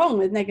nothing wrong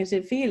with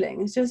negative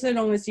feelings, just so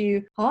long as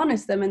you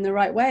harness them in the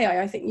right way.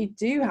 I think you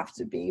do have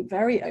to be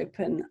very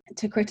open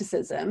to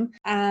criticism.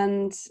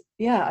 And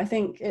yeah, I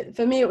think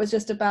for me, it was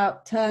just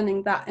about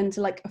turning that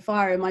into like a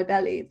fire in my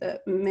belly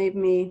that made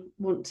me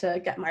want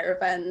to get my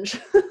revenge.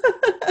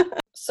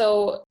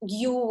 So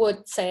you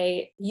would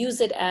say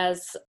use it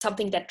as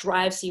something that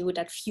drives you,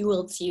 that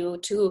fuels you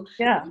to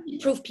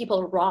prove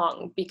people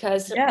wrong,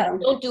 because you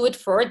don't do it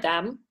for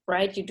them,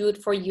 right? You do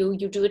it for you.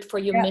 You do it for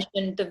your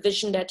mission, the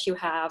vision that you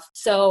have.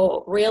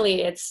 So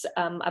really it's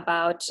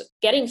about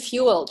getting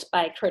fueled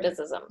by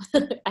criticism.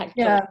 Actually.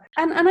 Yeah.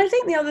 And I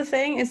think the other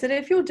thing is that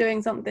if you're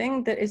doing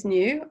something that is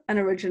new and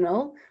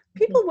original,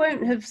 people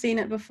won't have seen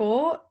it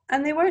before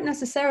and they won't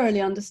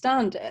necessarily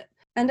understand it.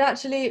 And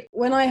actually,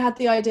 when I had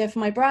the idea for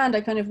my brand,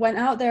 I kind of went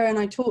out there and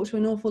I talked to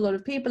an awful lot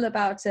of people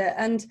about it.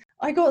 And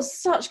I got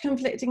such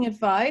conflicting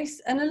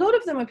advice. And a lot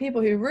of them are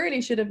people who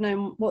really should have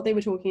known what they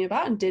were talking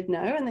about and did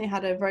know. And they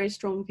had a very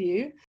strong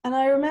view. And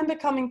I remember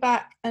coming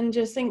back and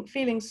just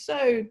feeling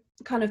so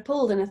kind of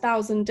pulled in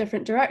 1,000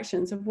 different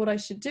directions of what I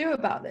should do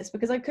about this,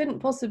 because I couldn't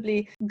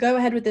possibly go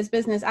ahead with this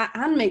business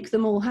and make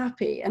them all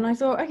happy. And I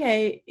thought,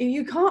 okay,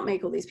 you can't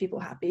make all these people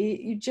happy.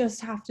 You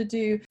just have to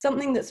do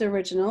something that's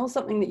original,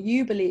 something that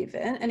you believe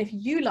in. And if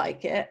you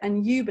like it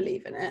and you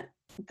believe in it,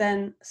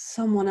 then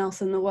someone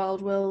else in the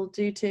world will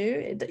do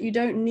too. You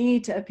don't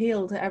need to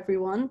appeal to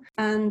everyone.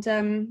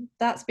 And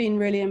that's been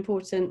really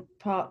important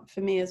part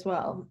for me as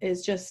well,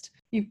 is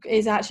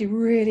actually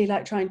really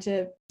like trying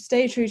to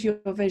stay true to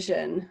your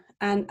vision.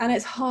 And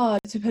it's hard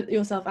to put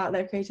yourself out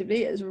there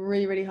creatively. It's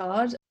really, really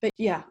hard. But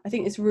yeah, I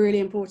think it's really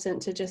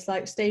important to just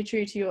like stay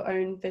true to your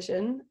own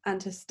vision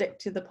and to stick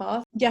to the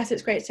path. Yes,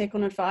 it's great to take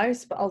on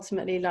advice, but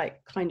ultimately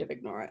like kind of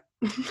ignore it.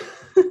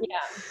 Yeah,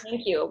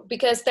 thank you.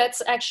 Because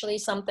that's actually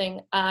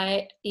something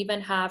I even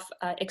have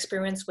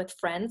experience with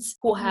friends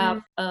who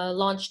have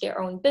launched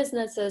their own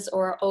businesses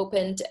or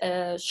opened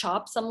a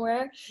shop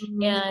somewhere.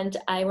 And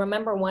I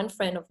remember one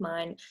friend of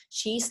mine,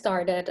 she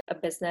started a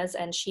business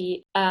and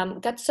she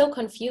got so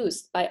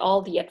confused by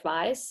all the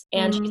advice.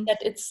 And she said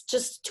it's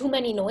just too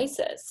many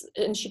noises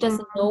and she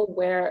doesn't know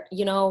where,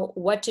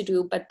 what to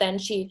do. But then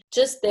she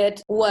just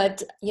did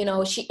what,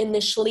 she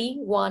initially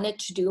wanted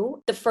to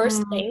do, the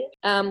first thing,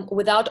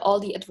 without all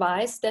the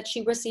advice that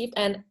she received,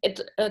 and it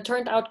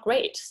turned out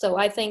great. So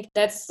I think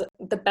that's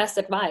the best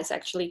advice,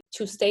 actually,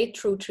 to stay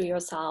true to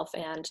yourself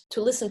and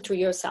to listen to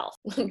yourself,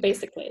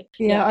 basically.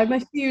 Yeah, I'm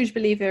a huge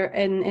believer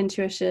in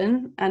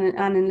intuition and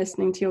in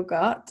listening to your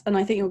gut. And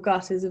I think your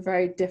gut is a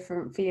very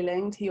different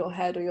feeling to your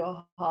head or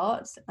your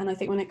heart. And I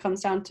think when it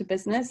comes down to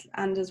business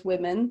and as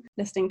women,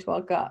 listening to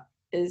our gut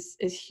is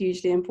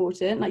hugely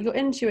important. Like your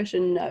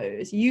intuition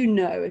knows,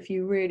 if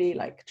you really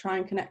like try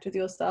and connect with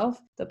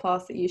yourself, the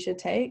path that you should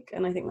take.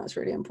 And I think that's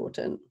really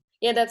important.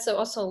 Yeah, that's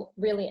also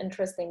really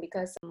interesting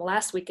because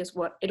last week is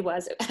what it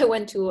was. I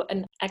went to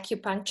an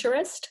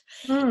acupuncturist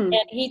and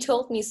he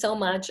told me so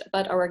much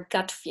about our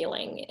gut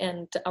feeling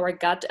and our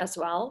gut as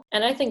well.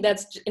 And I think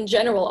that's in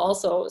general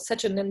also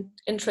such an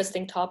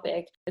interesting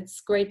topic.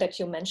 It's great that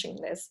you mentioned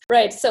this.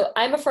 Right. So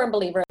I'm a firm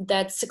believer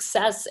that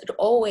success, it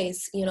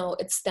always,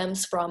 it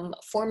stems from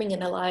forming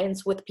an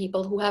alliance with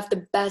people who have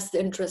the best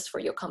interest for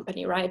your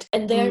company, right?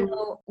 And they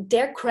know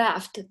their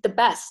craft the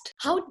best.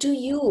 How do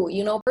you,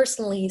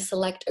 personally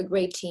select a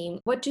great team?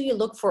 What do you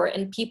look for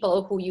in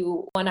people who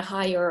you want to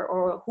hire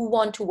or who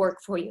want to work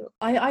for you?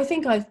 I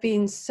think I've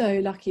been so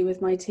lucky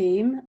with my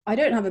team. I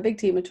don't have a big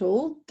team at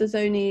all. There's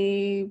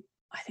only,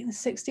 I think there's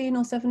 16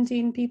 or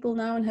 17 people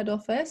now in head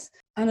office.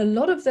 And a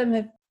lot of them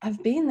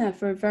have been there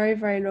for a very,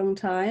 very long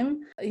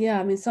time.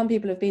 Yeah, I mean, some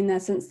people have been there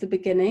since the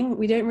beginning.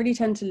 We don't really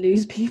tend to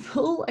lose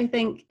people. I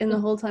think in the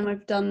whole time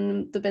I've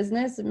done the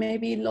business,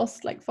 maybe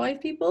lost like 5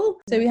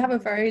 people. So we have a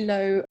very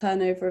low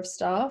turnover of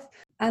staff.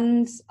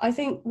 And I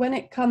think when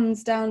it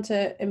comes down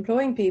to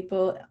employing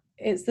people,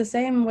 it's the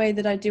same way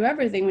that I do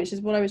everything, which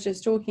is what I was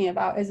just talking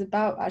about, is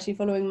about actually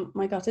following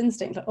my gut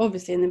instinct. Like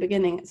obviously in the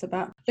beginning, it's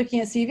about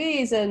looking at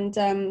CVs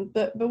and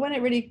but when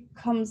it really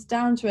comes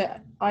down to it,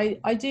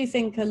 I do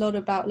think a lot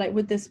about like,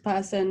 would this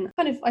person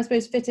kind of, I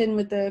suppose, fit in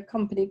with the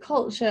company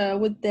culture?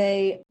 Would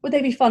they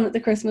be fun at the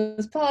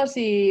Christmas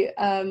party?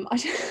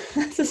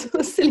 That's a sort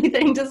of silly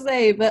thing to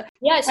say, but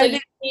yeah. So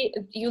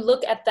you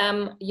look at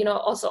them,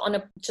 also on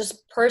a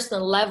just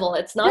personal level.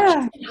 It's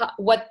not just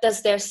what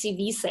does their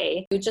CV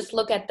say. You just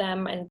look at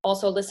them and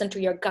also listen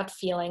to your gut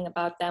feeling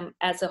about them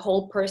as a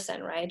whole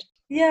person, right?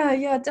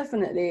 Yeah,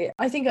 definitely.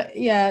 I think,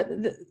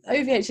 the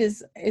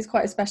OVH is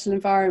quite a special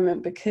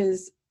environment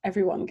because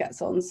everyone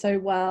gets on so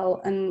well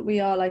and we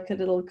are like a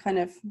little kind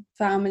of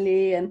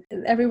family and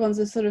everyone's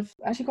a sort of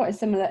actually quite a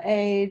similar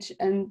age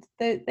and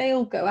they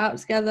all go out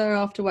together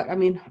after work. I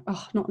mean,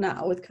 not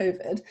now with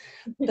COVID,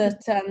 but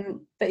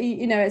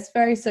it's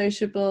very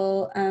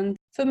sociable. And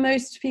for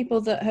most people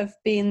that have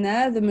been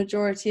there, the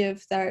majority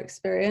of their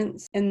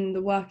experience in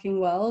the working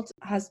world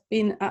has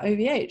been at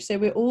OVH. So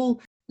we're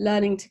all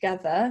learning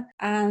together.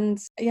 And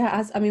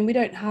we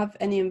don't have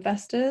any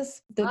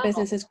investors. The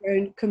business has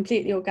grown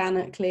completely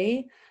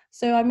organically.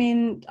 So, I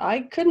mean,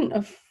 I couldn't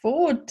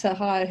afford to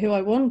hire who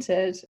I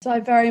wanted. So I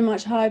very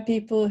much hired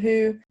people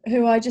who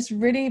I just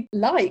really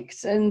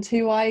liked and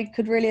who I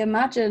could really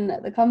imagine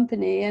at the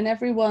company. And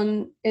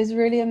everyone is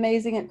really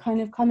amazing at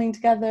kind of coming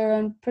together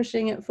and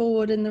pushing it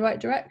forward in the right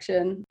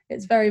direction.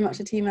 It's very much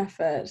a team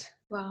effort.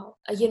 Wow.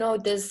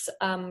 This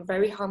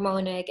very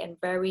harmonic and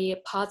very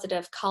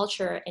positive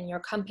culture in your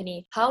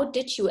company, how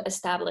did you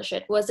establish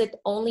it? Was it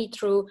only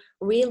through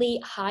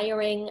really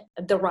hiring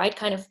the right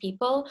kind of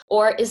people?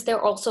 Or is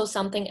there also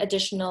something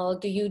additional?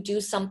 Do you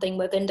do something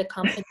within the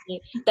company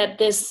that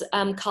this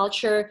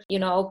culture,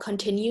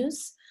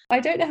 continues? I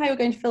don't know how you're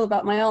going to feel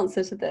about my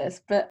answer to this,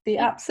 but the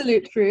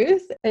absolute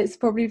truth, it's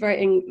probably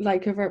very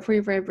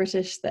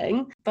British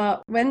thing.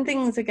 But when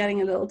things are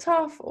getting a little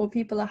tough or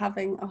people are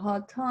having a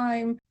hard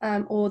time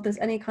or there's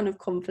any kind of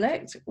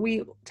conflict,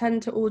 we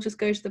tend to all just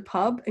go to the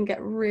pub and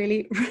get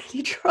really,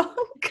 really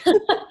drunk.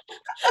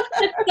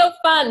 It's so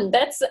fun.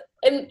 That's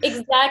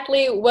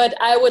exactly what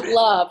I would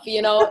love.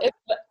 If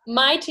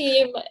my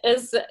team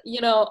is,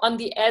 on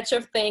the edge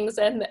of things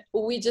and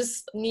we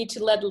just need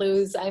to let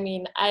loose. I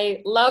mean,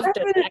 I loved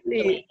it,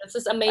 actually. This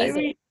is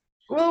amazing.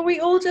 Well, we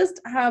all just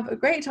have a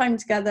great time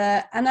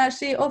together, and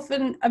actually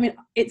often, I mean,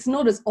 it's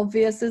not as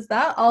obvious as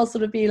that. I'll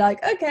sort of be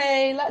like,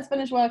 okay, let's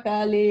finish work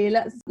early,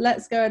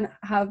 let's go and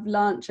have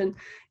lunch and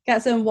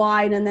get some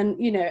wine, and then,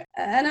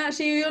 and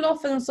actually you'll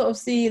often sort of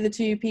see the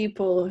two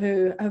people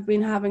who have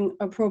been having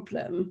a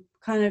problem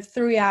kind of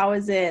 3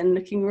 hours in,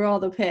 looking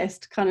rather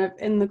pissed, kind of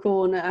in the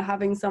corner,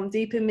 having some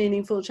deep and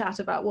meaningful chat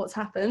about what's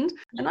happened.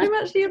 And I'm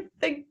actually a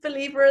big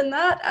believer in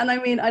that. And I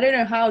mean, I don't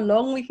know how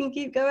long we can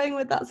keep going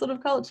with that sort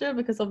of culture,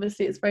 because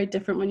obviously it's very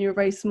different when you're a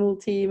very small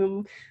team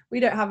and we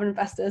don't have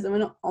investors and we're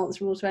not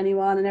answerable to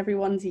anyone and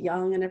everyone's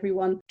young and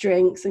everyone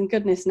drinks, and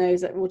goodness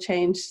knows it will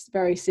change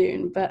very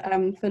soon. But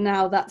for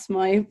now, that's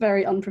my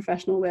very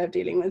unprofessional way of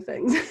dealing with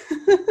things.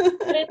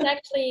 But it's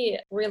actually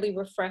really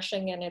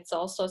refreshing, and it's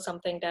also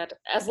something that,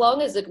 as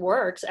long as it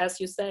works, as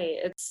you say,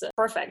 it's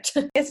perfect.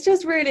 It's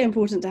just really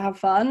important to have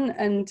fun,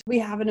 and we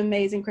have an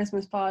amazing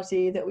Christmas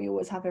party that we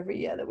always have every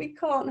year that we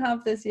can't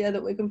have this year,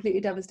 that we're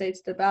completely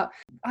devastated about.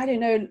 I don't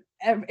know,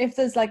 if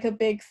there's like a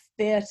big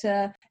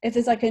theatre, if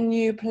there's like a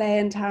new play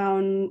in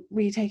town,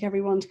 we take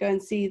everyone to go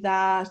and see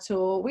that,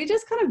 or we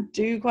just kind of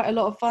do quite a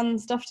lot of fun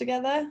stuff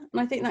together.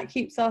 And I think that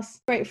keeps us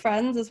great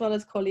friends as well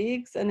as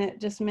colleagues, and it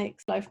just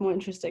makes life more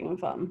interesting and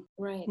fun.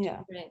 Right.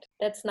 Yeah. Right.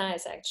 That's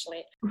nice,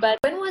 actually. But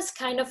when was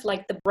kind of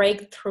like the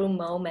breakthrough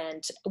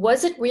moment?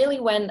 Was it really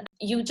when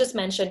you just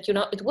mentioned,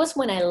 it was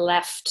when I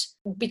left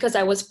because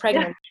I was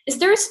pregnant? Yeah. Is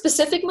there a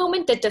specific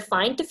moment that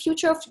defined the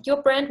future of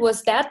your brand?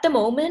 Was that the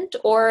moment,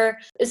 or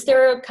is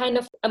there kind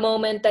of a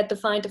moment that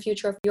defined the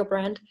future of your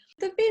brand?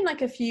 There've been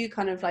like a few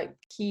kind of like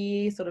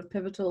key sort of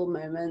pivotal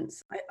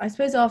moments. I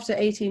suppose after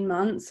 18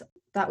 months,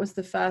 that was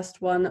the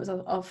first one. That was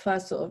our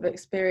first sort of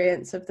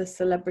experience of the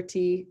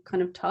celebrity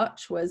kind of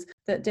touch, was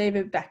that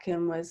David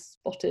Beckham was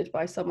spotted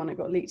by someone. It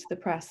got leaked to the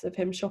press of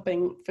him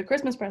shopping for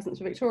Christmas presents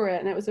for Victoria.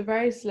 And it was a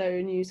very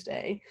slow news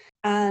day.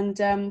 And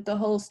the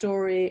whole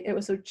story, it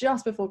was sort of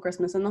just before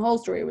Christmas. And the whole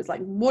story was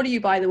like, what do you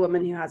buy the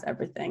woman who has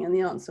everything? And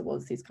the answer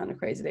was these kind of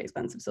crazily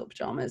expensive silk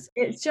pajamas.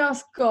 It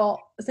just got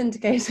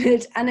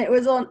syndicated, and it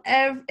was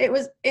it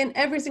was in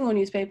every single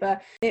newspaper.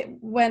 It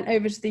went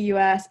over to the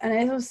US, and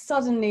it was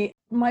suddenly,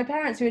 my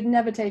parents, who had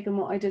never taken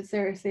what I did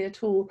seriously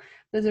at all,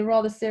 there's a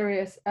rather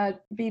serious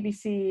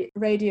BBC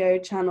radio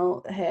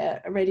channel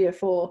here, Radio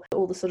 4,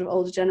 all the sort of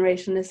older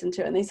generation listened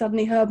to it, and they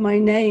suddenly heard my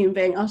name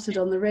being uttered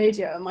on the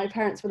radio, and my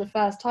parents for the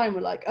first time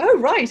were like, oh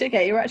right,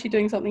 okay, you're actually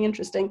doing something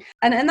interesting.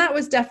 And that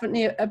was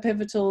definitely a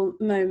pivotal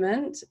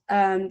moment,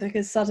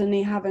 because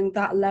suddenly having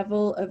that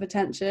level of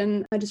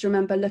attention, I just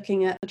remember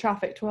looking at the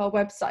traffic to our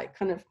website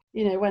kind of,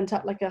 went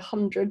up like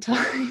 100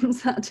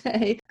 times that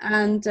day,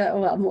 and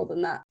well, more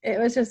than that. It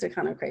was just a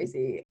kind of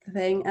crazy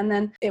thing. And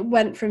then it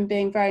went from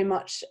being very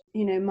much,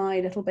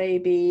 my little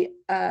baby,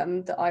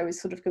 that I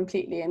was sort of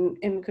completely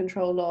in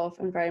control of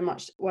and very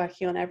much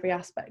working on every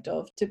aspect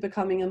of, to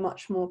becoming a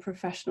much more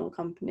professional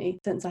company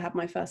since I had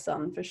my first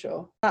son, for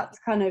sure. That's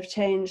kind of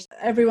changed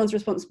everyone's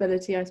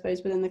responsibility, I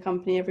suppose, within the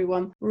company.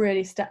 Everyone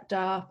really stepped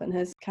up and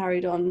has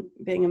carried on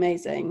being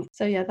amazing.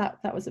 So yeah,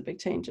 that was a big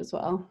change as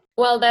well.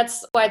 Well,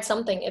 that's quite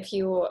something if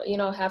you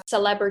have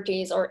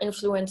celebrities or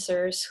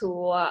influencers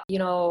who,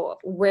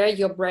 wear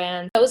your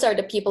brand. Those are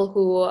the people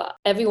who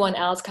everyone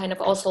else kind of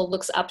also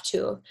looks up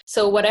to.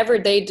 So whatever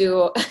they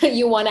do,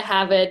 you want to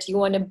have it, you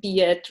want to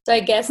be it. So I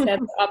guess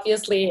that's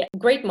obviously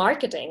great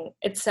marketing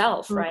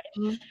itself, right?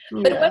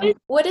 Mm-hmm. But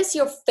what is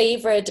your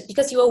favorite,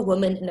 because you're a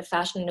woman in the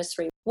fashion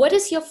industry, what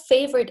is your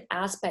favorite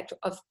aspect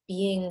of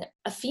being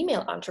a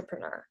female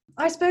entrepreneur?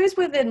 I suppose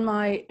within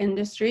my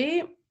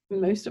industry,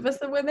 most of us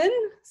are women,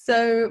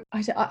 so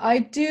I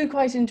do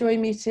quite enjoy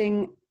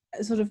meeting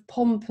sort of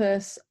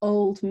pompous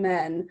old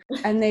men,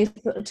 and they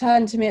sort of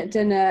turn to me at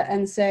dinner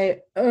and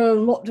say,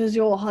 oh, what does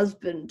your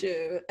husband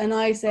do? And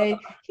I say,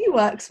 he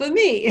works for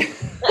me.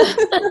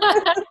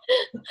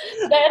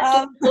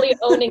 That's really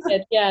owning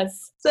it,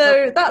 yes.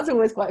 So that's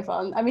always quite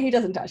fun. I mean, he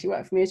doesn't actually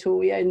work for me at all.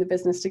 We own the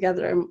business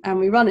together and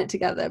we run it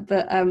together.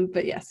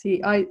 But yes,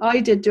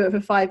 I did do it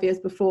for 5 years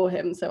before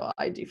him, so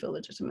I do feel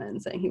legitimate in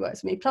saying he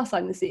works for me. Plus,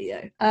 I'm the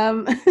CEO.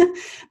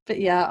 But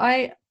yeah,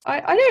 I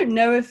don't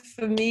know if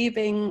for me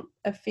being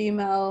a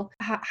female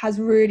has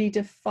really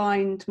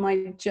defined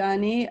my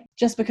journey,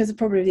 just because of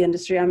probably the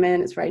industry I'm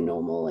in. It's very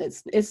normal.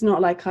 It's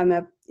not like I'm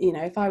a,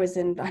 if I was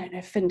in, I don't know,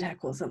 fintech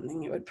or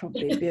something, it would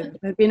probably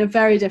have been a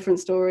very different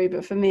story.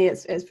 But for me,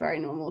 it's very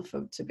normal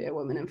to be a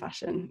woman in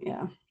fashion.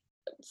 Yeah.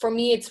 For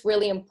me, it's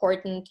really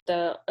important,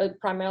 the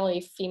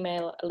primarily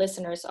female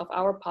listeners of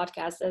our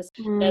podcast, is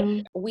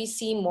that we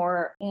see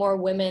more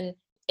women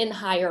in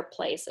higher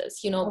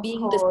places, you know, Of being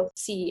course. the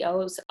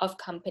CEOs of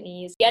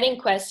companies, getting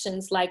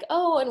questions like,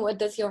 oh, and what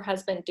does your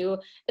husband do?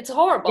 It's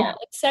horrible. Yeah.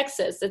 It's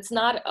sexist. It's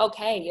not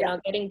okay, you know,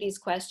 getting these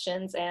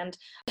questions. And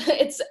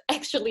it's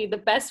actually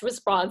the best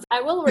response. I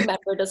will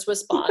remember this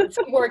response.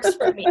 It works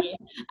for me.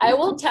 I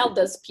will tell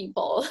this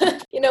people,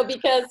 you know,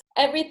 because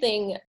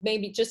everything,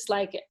 maybe just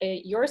like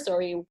your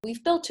story,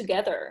 we've built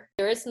together.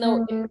 There is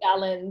no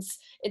imbalance.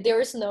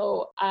 There is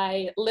no,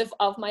 I live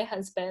off my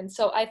husband.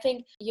 So I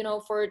think, you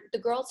know, for the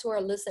girls who are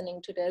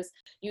listening to this,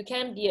 you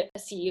can be a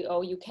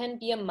CEO, you can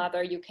be a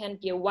mother, you can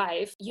be a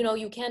wife, you know,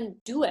 you can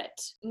do it.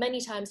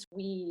 Many times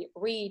we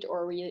read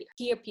or we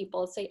hear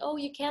people say, oh,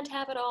 you can't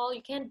have it all,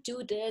 you can't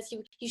do this,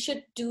 you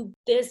should do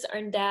this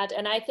and that.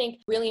 And I think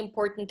really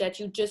important that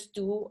you just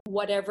do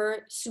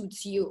whatever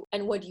suits you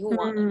and what you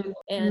want to do.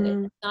 And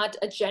it's not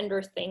a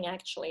gender thing,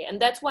 actually.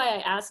 And that's why I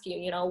ask you,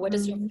 you know, what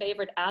is your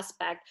favorite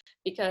aspect?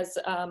 Because,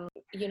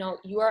 you know,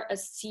 you are a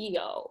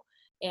CEO.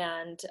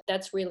 And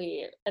that's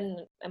really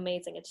an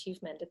amazing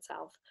achievement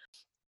itself.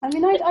 I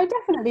mean, I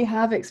definitely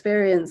have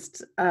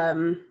experienced,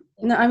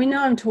 no, I mean,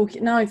 now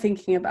I'm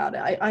thinking about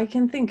it. I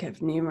can think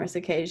of numerous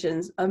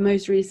occasions.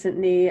 Most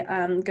recently,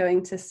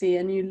 going to see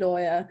a new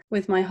lawyer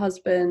with my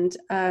husband,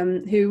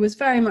 who was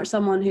very much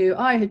someone who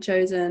I had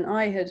chosen,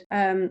 I had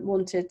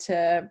wanted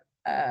to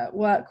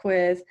work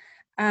with.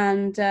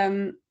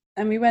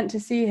 And we went to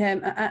see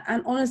him,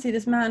 and honestly,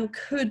 this man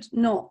could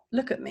not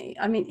look at me.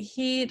 I mean,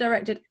 he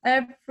directed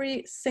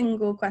every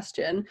single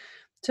question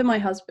to my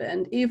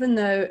husband, even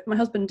though my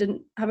husband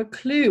didn't have a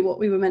clue what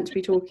we were meant to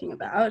be talking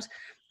about.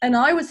 And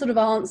I would sort of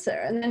answer,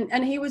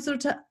 and he would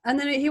and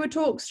then he would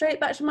talk straight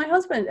back to my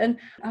husband. And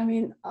I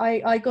mean,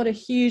 I got a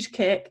huge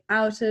kick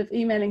out of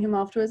emailing him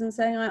afterwards and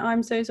saying,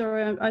 I'm so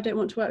sorry, I don't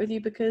want to work with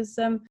you because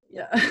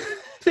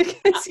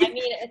because I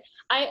mean,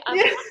 I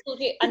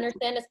absolutely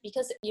understand this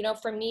because, you know,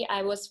 for me,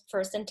 I was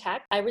first in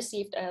tech. I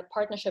received a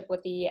partnership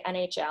with the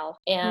NHL,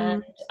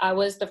 and I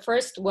was the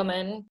first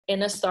woman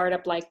in a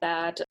startup like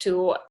that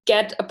to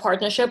get a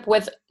partnership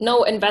with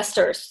no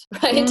investors,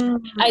 right?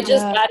 I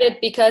just got it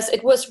because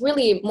it was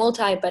really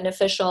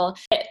multi-beneficial.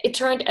 It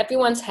turned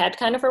everyone's head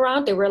kind of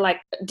around. They were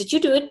like, did you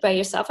do it by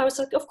yourself? I was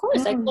like, of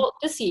course. I called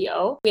the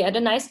CEO. We had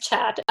a nice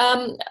chat.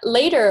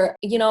 Later,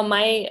 you know,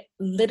 my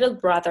little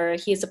brother,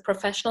 he's a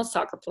professional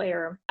soccer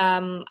player.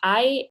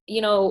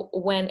 You know,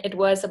 when it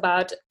was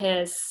about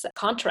his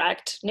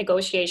contract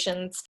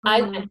negotiations,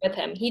 I went with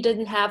him. He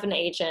didn't have an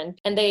agent.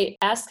 And they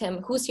asked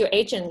him, who's your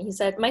agent? He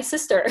said, my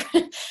sister.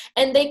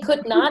 And they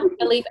could not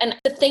believe. And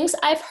the things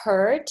I've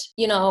heard,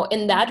 you know,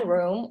 in that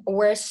room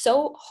were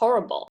so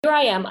horrible. Here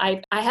I am.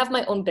 I have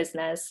my own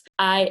business.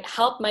 I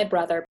helped my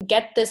brother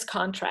get this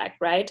contract,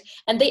 right?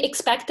 And they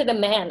expected a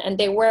man, and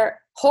they were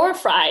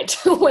horrified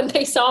when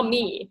they saw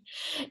me.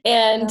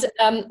 And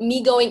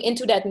me going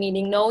into that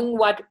meeting, knowing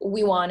what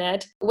we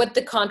wanted, what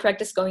the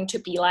contract is going to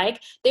be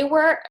like, they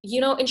were, you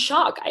know, in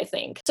shock, I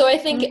think. So I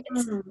think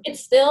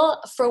it's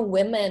still, for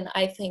women,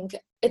 I think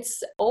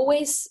it's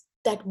always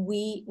that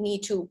we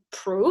need to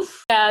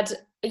prove that,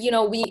 you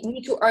know, we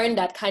need to earn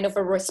that kind of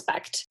a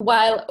respect.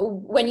 While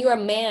when you're a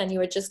man,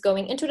 you are just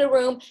going into the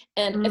room,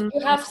 and if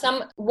you have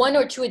one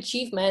or two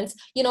achievements,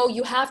 you know,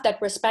 you have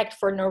that respect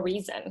for no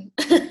reason.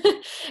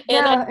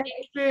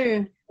 It's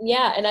true.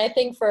 Yeah, and I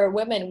think for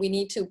women, we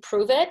need to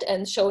prove it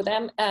and show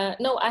them,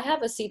 no, I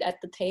have a seat at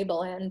the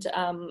table, and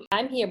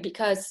I'm here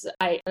because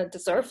I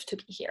deserve to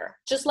be here,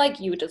 just like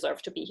you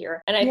deserve to be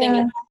here. And I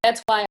think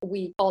that's why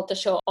we called the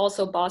show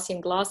also Bossy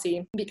and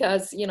Glossy,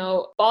 because, you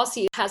know,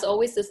 bossy has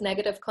always this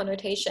negative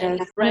connotation,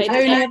 right? It's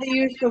only ever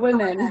used for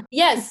women.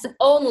 Yes,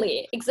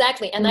 only,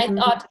 exactly. And I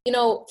thought, you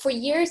know, for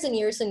years and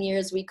years and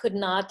years, we could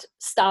not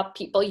stop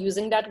people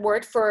using that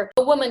word for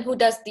a woman who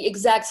does the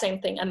exact same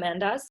thing a man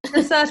does.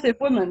 Assertive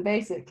woman,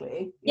 basically.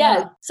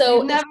 Yeah. So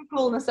you'd never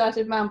call an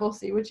assertive man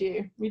bossy, would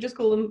you? You just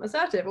call them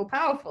assertive or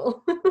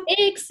powerful.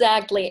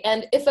 Exactly.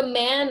 And if a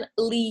man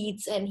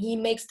leads and he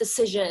makes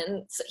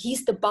decisions,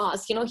 he's the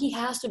boss, you know, he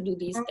has to do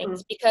these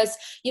things because,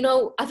 you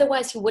know,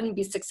 otherwise he wouldn't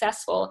be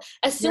successful.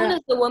 As soon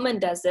as the woman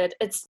does it,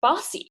 it's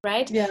bossy,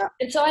 right? Yeah.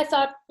 And so I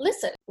thought,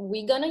 listen,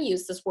 we're going to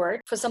use this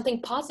word for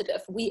something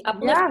positive. We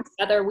uplift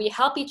each other. We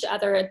help each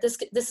other.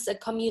 This is a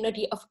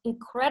community of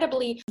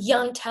incredibly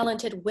young,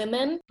 talented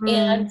women,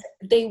 and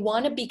they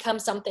want to become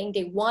something.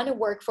 They want to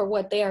work for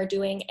what they are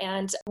doing,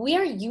 and we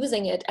are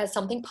using it as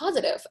something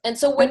positive. And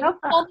so when you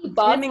call me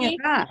bossy,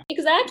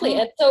 exactly.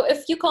 And so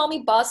if you call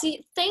me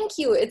bossy, thank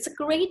you. It's a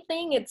great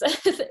thing. It's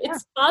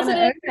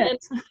positive. And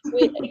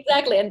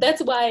exactly. And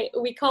that's why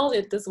we called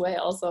it this way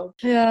also.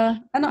 Yeah.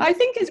 And I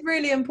think it's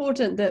really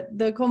important that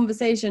the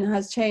conversation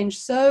has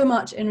changed so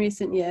much in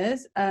recent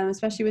years,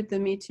 especially with the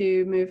Me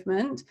Too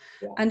movement.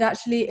 Yeah. And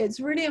actually, it's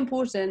really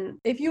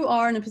important if you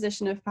are in a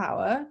position of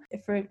power,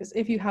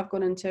 if you have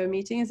gone into a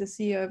meeting as a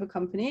CEO of a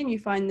company and you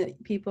find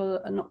that people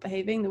are not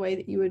behaving the way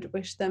that you would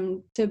wish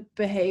them to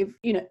behave,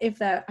 you know, if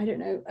they're, I don't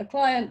know, a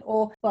client,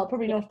 or, well,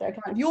 probably not if they're a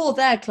client, if you're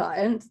their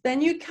client,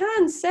 then you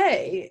can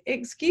say,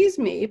 excuse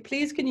me,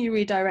 please can you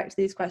redirect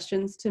these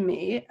questions to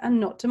me and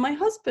not to my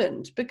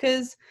husband,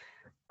 because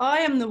I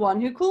am the one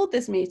who called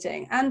this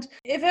meeting. And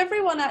if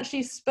everyone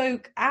actually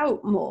spoke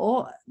out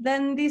more,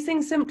 then these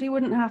things simply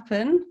wouldn't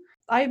happen.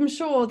 I'm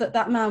sure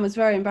that man was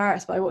very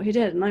embarrassed by what he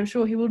did, and I'm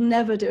sure he will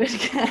never do it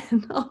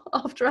again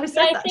after I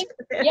said that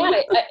to him.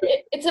 Yeah,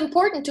 it's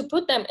important to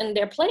put them in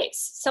their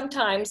place.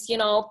 Sometimes,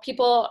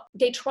 people,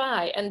 they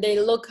try and they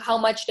look how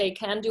much they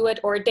can do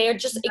it, or they're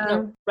just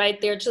ignorant, right?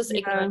 They're just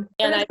ignorant.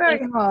 And it's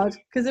very hard,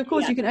 because of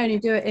course you can only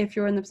do it if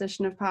you're in the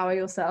position of power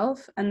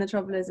yourself. And the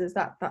trouble is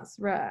that that's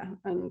rare.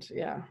 And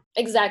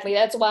exactly.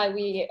 That's why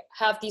we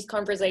have these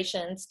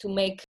conversations, to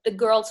make the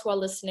girls who are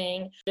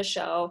listening to the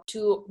show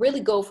to really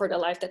go for the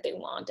life that they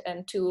want,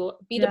 and to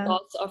be the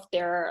boss of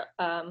their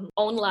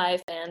own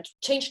life, and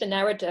change the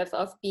narrative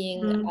of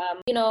being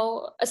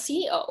a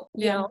CEO,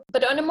 you know.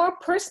 But on a more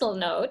personal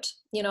note,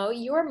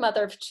 you're a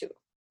mother of 2,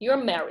 you're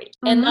married,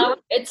 and now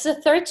it's a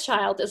 3rd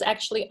child is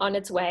actually on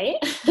its way.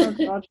 Oh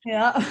God,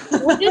 yeah.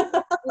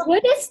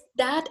 What is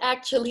that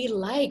actually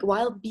like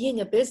while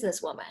being a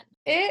businesswoman?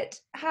 It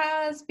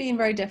has been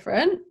very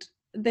different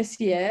this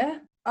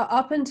year.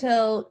 Up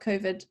until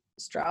COVID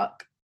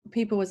struck,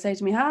 people would say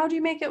to me, how do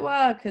you make it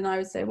work? And I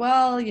would say,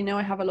 well,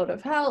 I have a lot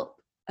of help.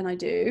 And I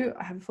do.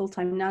 I have a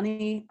full-time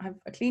nanny. I have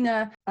a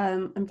cleaner.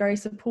 I'm very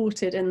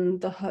supported in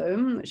the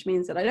home, which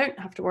means that I don't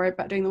have to worry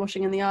about doing the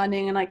washing and the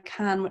ironing. And I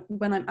can,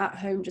 when I'm at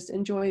home, just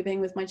enjoy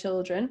being with my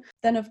children.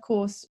 Then, of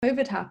course,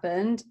 COVID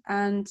happened.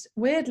 And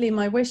weirdly,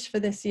 my wish for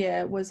this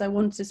year was I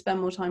wanted to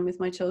spend more time with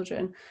my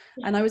children.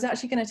 And I was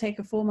actually going to take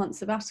a 4-month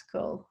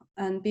sabbatical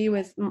and be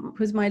with,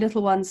 because my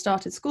little one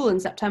started school in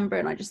September.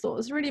 And I just thought it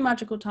was a really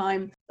magical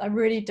time. I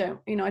really don't,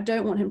 I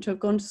don't want him to have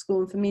gone to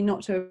school, and for me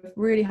not to have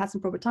really had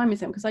some proper time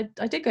with him, because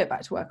I did go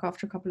back to work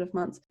after a couple of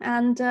months.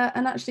 And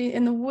actually,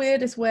 in the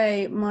weirdest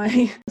way,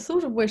 my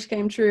sort of wish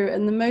came true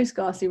in the most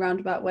ghastly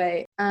roundabout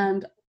way.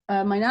 And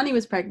my nanny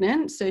was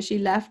pregnant, so she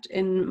left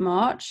in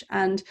March,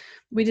 and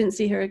we didn't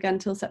see her again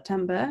till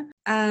September.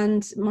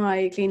 And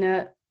my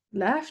cleaner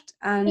left,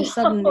 and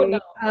suddenly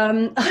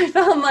I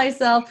found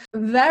myself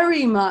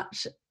very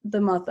much the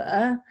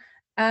mother,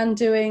 and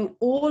doing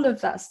all of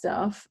that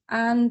stuff.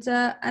 And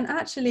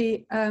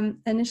actually,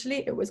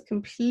 initially it was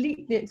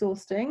completely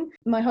exhausting.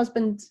 My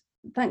husband,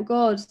 thank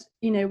God,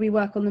 we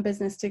work on the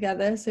business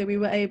together. So we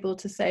were able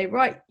to say,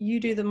 right, you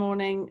do the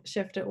morning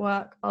shift at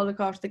work, I'll look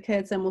after the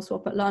kids, and we'll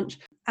swap at lunch.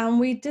 And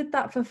we did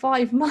that for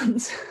 5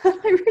 months.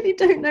 I really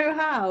don't know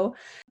how.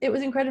 It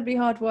was incredibly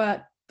hard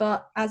work.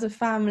 But as a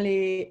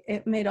family,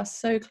 it made us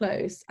so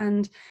close.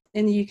 And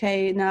in the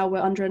UK now,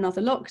 we're under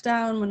another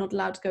lockdown. We're not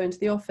allowed to go into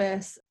the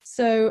office.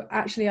 So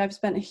actually, I've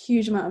spent a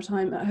huge amount of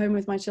time at home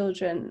with my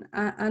children,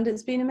 and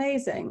it's been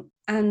amazing.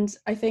 And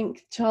I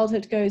think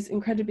childhood goes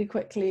incredibly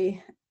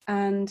quickly.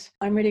 And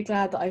I'm really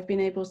glad that I've been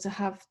able to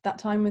have that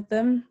time with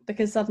them,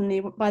 because suddenly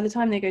by the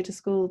time they go to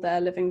school, they're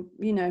living,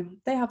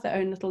 they have their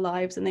own little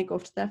lives, and they go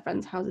off to their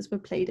friends' houses for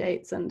play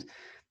dates, and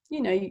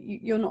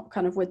you're not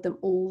kind of with them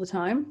all the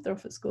time. They're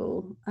off at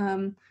school.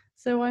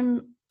 So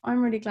I'm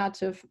really glad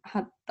to have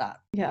had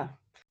that. Yeah.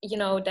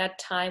 That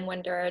time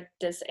when they're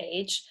this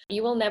age,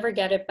 you will never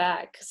get it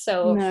back.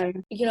 So,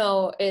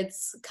 no.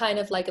 It's kind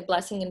of like a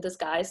blessing in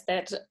disguise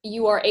that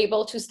you are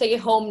able to stay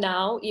home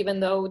now, even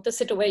though the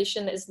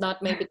situation is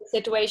not maybe the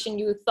situation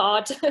you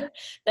thought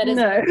that is.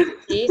 No.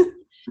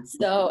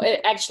 So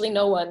actually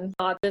no one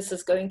thought this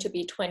is going to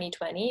be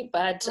 2020,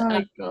 but oh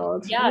my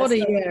God, what a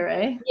year,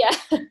 eh? Yeah,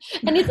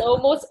 and it's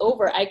almost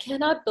over. I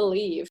cannot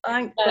believe.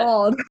 Thank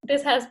God.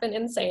 This has been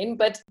insane,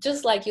 but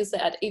just like you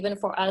said, even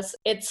for us,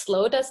 it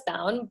slowed us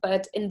down,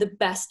 but in the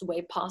best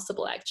way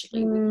possible,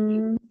 actually.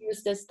 We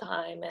use this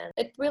time, and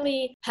it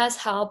really has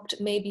helped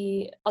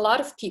maybe a lot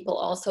of people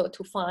also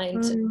to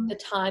find the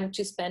time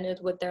to spend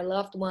it with their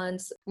loved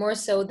ones, more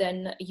so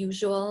than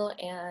usual.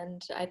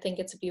 And I think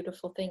it's a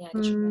beautiful thing,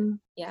 actually.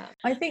 Yeah,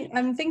 I think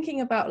I'm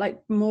thinking about like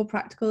more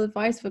practical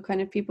advice for kind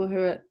of people who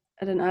are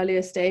at an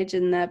earlier stage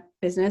in their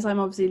business. I'm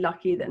obviously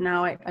lucky that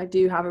now I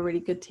do have a really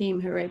good team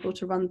who are able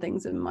to run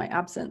things in my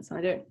absence, and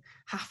I don't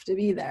have to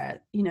be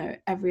there,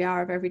 every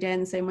hour of every day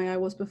in the same way I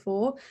was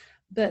before.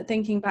 But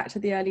thinking back to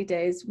the early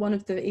days, one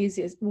of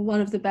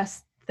the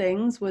best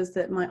things was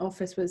that my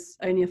office was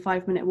only a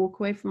 5-minute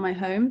walk away from my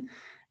home.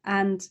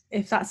 And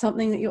if that's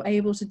something that you're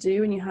able to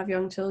do when you have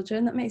young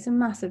children, that makes a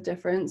massive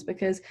difference,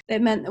 because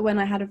it meant that when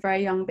I had a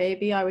very young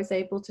baby, I was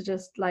able to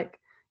just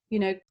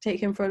take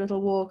him for a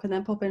little walk and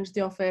then pop into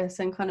the office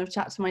and kind of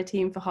chat to my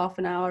team for half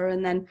an hour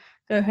and then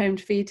go home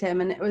to feed him.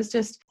 And it was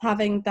just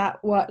having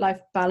that work-life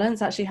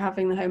balance, actually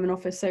having the home and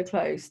office so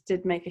close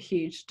did make a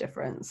huge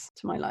difference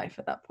to my life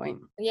at that point.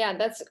 Yeah,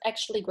 that's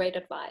actually great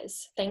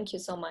advice. Thank you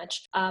so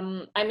much.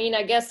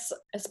 I guess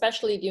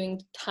especially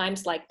during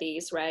times like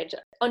these, right?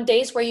 On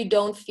days where you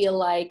don't feel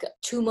like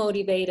too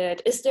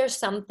motivated, is there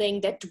something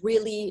that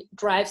really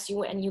drives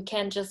you and you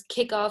can just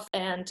kick off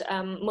and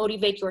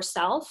motivate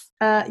yourself?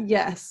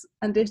 Yes,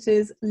 and it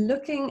is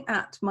looking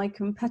at my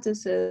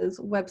competitors'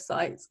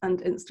 websites and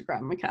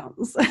Instagram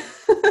accounts.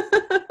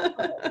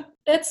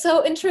 That's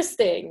so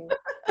interesting.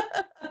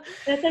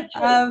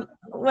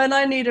 When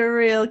I need a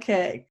real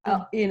kick,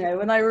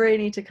 when I really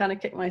need to kind of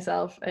kick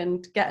myself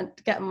and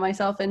get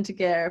myself into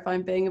gear, if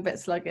I'm being a bit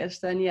sluggish,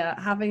 then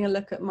having a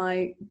look at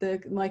my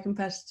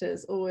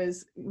competitors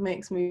always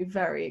makes me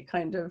very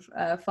kind of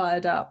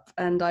fired up,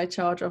 and I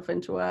charge off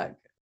into work.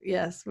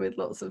 Yes, with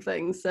lots of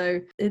things. So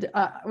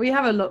we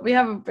have a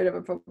bit of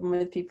a problem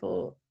with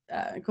people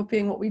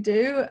copying what we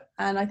do,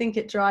 and I think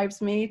it drives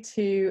me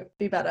to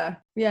be better.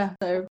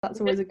 So that's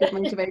always a good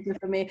motivator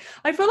for me.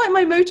 I feel like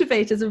my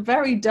motivators are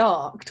very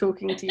dark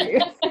talking to you.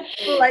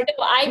 Like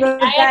I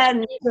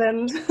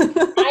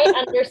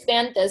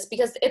understand this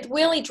because it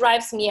really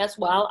drives me as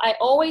well. I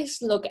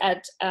always look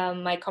at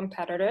my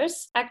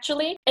competitors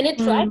actually, and it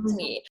drives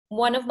me.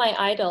 One of my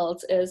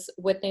idols is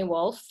Whitney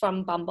Wolf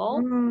from Bumble.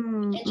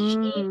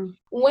 And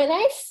when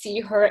I see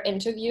her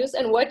interviews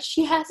and what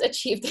she has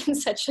achieved in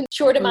such a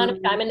short amount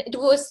of time, and it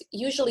was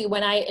usually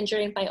when I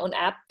engineered my own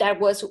app, that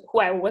was who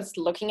I was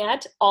looking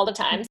at all the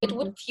time. It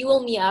would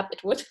fuel me up,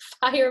 it would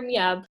fire me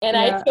up, and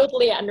I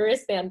totally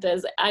understand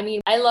this. I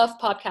mean, I love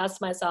podcasts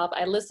myself,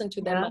 I listen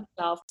to them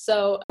myself,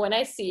 so when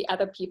I see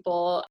other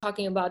people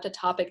talking about a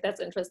topic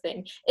that's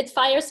interesting, it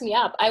fires me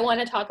up. I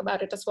want to talk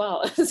about it as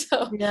well.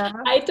 So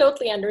I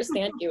totally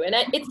understand you, and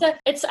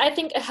it's I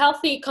think a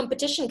healthy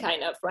competition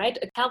kind of, right?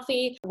 A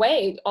healthy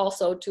way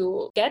also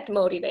to get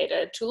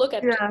motivated, to look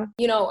at,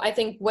 I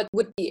think what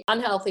would be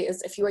unhealthy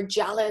is if you are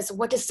jealous,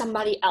 what is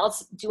somebody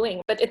else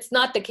doing? But it's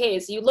not the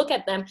case. You look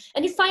at them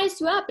and it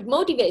fires you up. It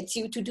motivates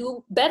you to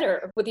do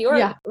better with your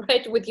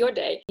with your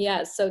day.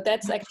 So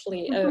that's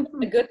actually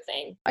a good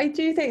thing. I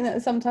do think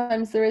that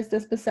sometimes there is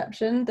this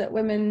perception that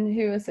women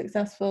who are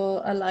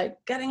successful are like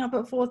getting up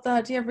at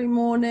 4:30 every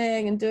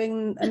morning and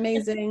doing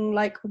amazing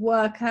like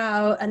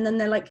workout, and then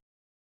they're like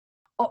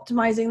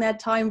optimizing their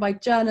time by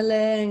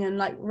journaling and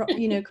like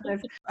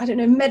kind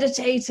of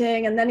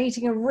meditating, and then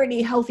eating a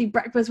really healthy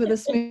breakfast with a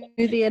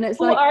smoothie, and it's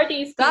Who like are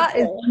these that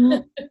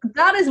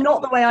is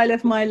not the way I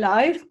live my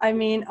life. I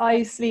mean,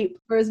 I sleep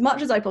for as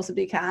much as I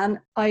possibly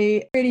can.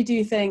 I really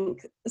do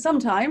think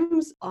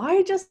sometimes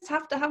I just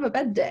have to have a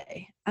bed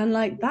day, and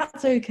like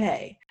that's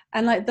okay.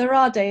 And like there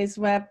are days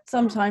where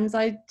sometimes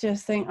I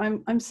just think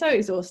I'm so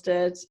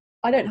exhausted,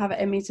 I don't have it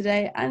in me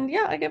today, and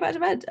I go back to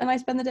bed and I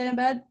spend the day in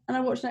bed and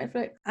I watch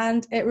Netflix,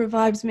 and it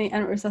revives me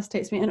and it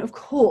resuscitates me. And of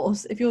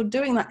course, if you're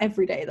doing that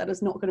every day, that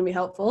is not going to be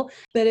helpful.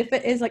 But if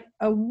it is like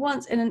a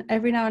once in and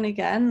every now and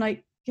again,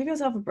 like give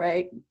yourself a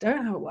break,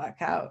 don't have a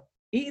workout,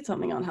 eat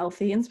something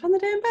unhealthy and spend the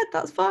day in bed,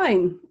 that's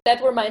fine.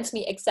 That reminds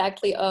me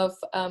exactly of,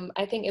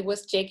 I think it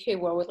was J.K.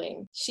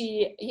 Rowling.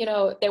 She,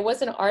 there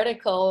was an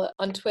article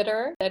on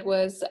Twitter that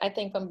was, I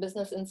think, from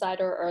Business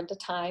Insider or The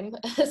Time,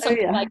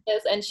 something like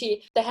this. And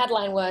the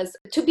headline was,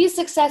 "To be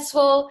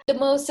successful, the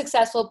most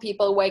successful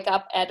people wake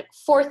up at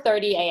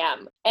 4:30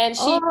 a.m. And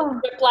she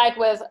replied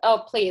with,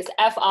 "Oh, please,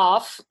 F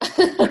off."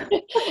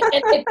 And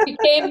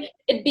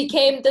it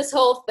became this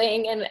whole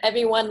thing, and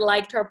everyone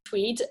liked her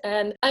tweet.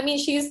 And I mean,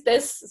 she's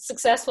this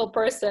successful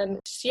person.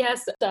 She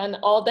has done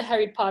all the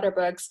Harry Potter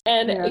books,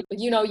 and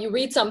you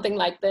read something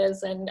like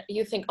this and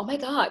you think, oh my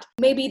God,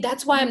 maybe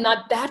that's why I'm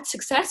not that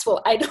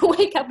successful. I don't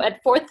wake up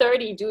at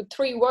 4:30, do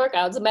 3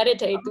 workouts,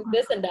 meditate, do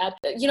this and that.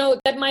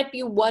 That might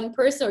be one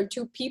person or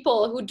 2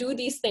 people who do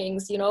these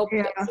things,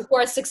 who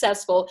are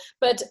successful,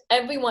 but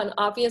everyone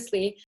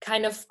obviously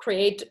kind of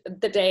create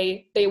the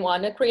day they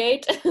want to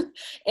create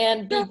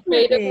and be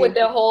creative with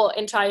their whole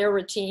entire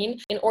routine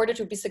in order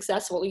to be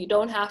successful. You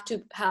don't have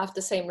to have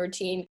the same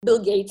routine Bill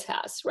Gates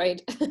has,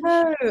 right?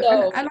 No,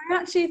 and I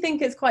actually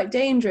think it's quite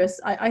dangerous.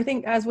 I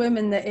think as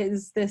women there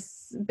is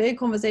this big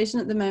conversation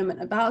at the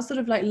moment about sort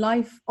of like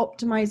life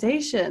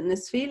optimization,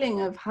 this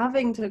feeling of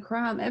having to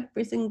cram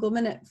every single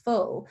minute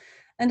full.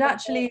 And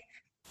actually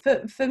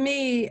for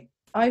me,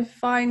 I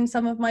find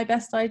some of my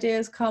best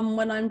ideas come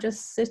when I'm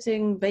just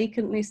sitting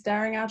vacantly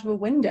staring out of a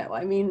window.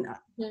 I mean,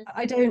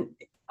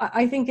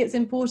 I think it's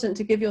important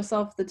to give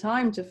yourself the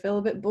time to feel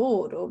a bit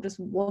bored or just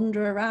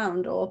wander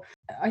around, or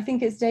I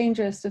think it's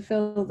dangerous to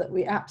feel that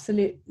we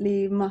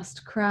absolutely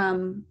must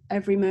cram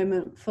every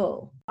moment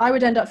full. I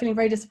would end up feeling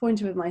very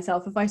disappointed with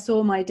myself if I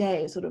saw my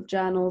day sort of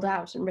journaled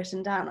out and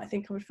written down. I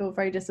think I would feel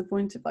very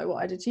disappointed by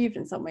what I'd achieved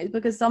in some ways,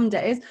 because some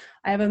days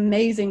I have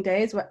amazing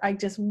days where I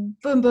just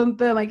boom, boom,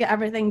 boom, I get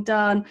everything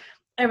done.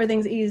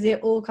 Everything's easy,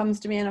 it all comes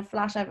to me in a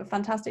flash. I have a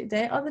fantastic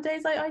day. Other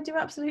days I do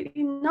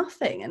absolutely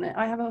nothing and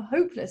I have a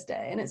hopeless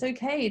day, and it's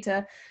okay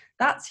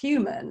that's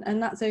human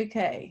and that's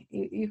okay.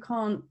 You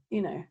can't,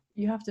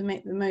 you have to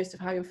make the most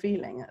of how you're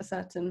feeling at a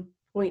certain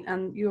point,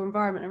 and your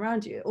environment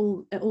around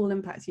you, it all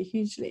impacts you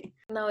hugely.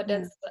 No,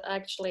 that's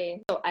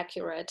actually so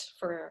accurate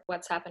for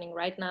what's happening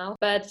right now.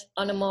 But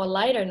on a more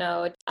lighter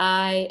note,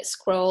 I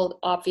scrolled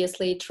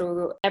obviously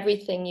through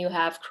everything you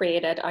have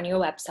created on your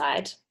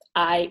website.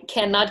 I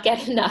cannot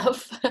get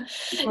enough.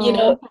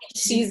 Each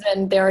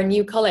season there are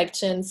new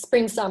collections,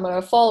 spring,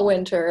 summer, fall,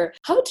 winter.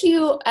 How do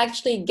you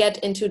actually get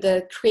into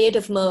the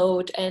creative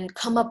mode and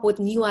come up with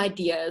new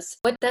ideas?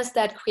 What does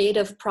that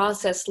creative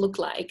process look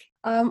like?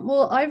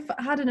 Well, I've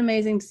had an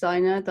amazing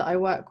designer that I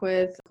work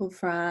with called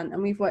Fran,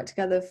 and we've worked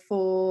together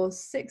for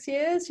 6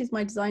 years. She's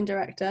my design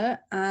director,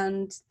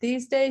 and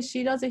these days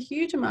she does a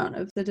huge amount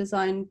of the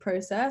design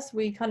process.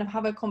 We kind of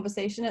have a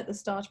conversation at the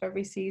start of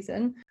every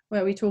season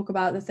where we talk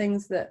about the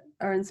things that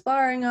are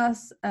inspiring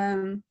us,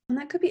 and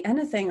that could be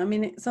anything. I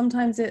mean,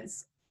 sometimes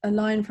it's a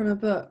line from a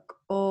book,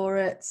 or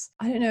it's,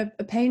 I don't know,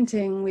 a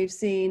painting we've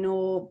seen,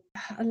 or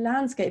a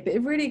landscape.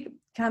 It really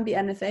can be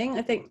anything.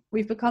 I think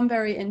we've become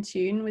very in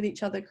tune with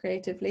each other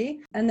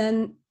creatively. And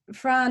then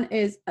Fran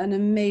is an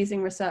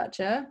amazing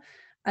researcher,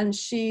 and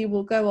she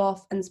will go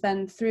off and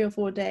spend 3 or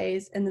 4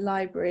 days in the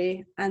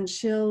library, and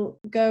she'll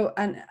go,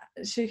 and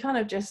she kind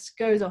of just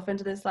goes off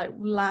into this like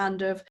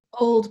land of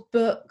old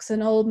books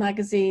and old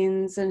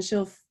magazines, and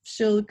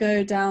she'll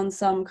go down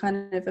some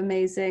kind of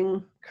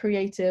amazing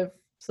creative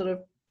sort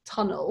of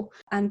tunnel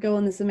and go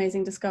on this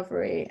amazing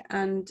discovery,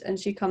 and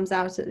she comes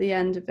out at the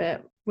end of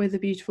it with a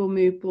beautiful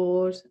mood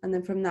board, and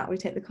then from that we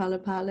take the color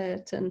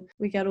palette and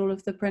we get all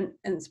of the print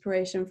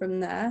inspiration from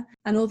there.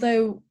 And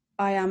although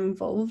I am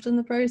involved in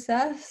the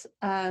process,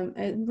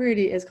 it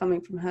really is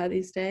coming from her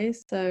these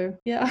days. So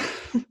yeah.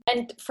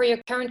 And for your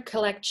current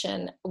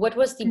collection, what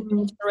was the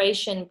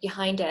inspiration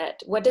behind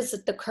it? What does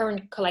the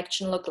current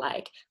collection look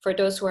like for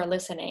those who are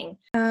listening?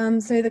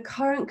 So the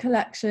current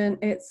collection,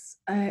 it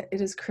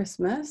is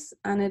Christmas,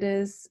 and it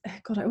is,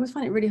 God, I always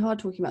find it really hard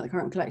talking about the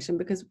current collection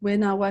because we're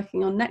now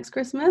working on next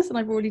Christmas, and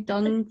I've already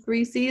done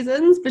 3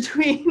 seasons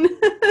between.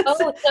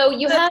 Oh, so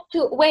you have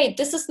to wait.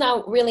 This is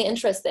now really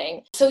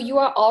interesting. So you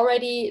are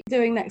already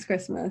doing next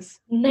Christmas.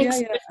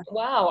 Christmas.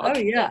 Wow.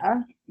 Okay.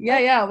 Oh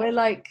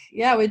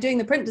yeah. We're doing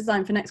the print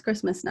design for next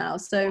Christmas now.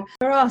 So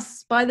for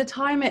us, by the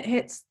time it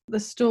hits the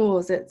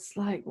stores, it's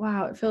like,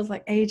 wow, it feels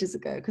like ages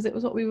ago, because it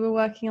was what we were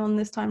working on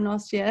this time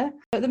last year.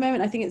 At the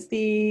moment, I think it's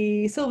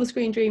the Silver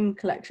Screen Dream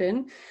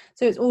collection.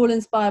 So it's all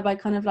inspired by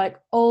kind of like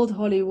old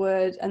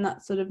Hollywood and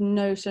that sort of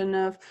notion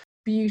of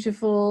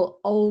beautiful,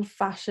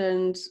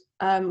 old-fashioned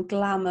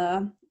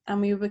glamour.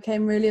 And we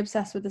became really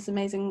obsessed with this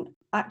amazing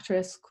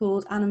actress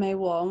called Anna May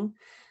Wong,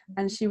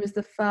 and she was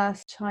the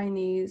first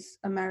Chinese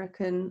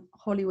American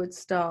Hollywood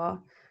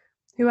star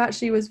who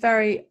actually was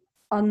very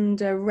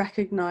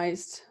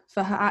under-recognized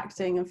for her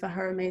acting and for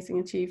her amazing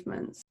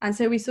achievements. And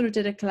so we sort of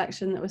did a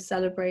collection that was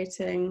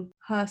celebrating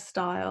her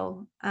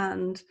style,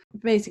 and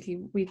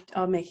basically we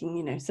are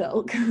making,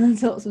 silk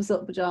and lots of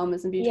silk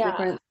pajamas and beautiful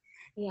prints.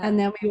 Yeah. And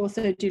then we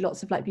also do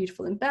lots of like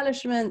beautiful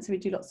embellishments. We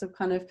do lots of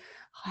kind of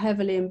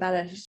heavily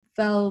embellished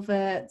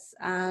velvets,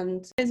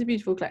 and it's a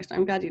beautiful collection.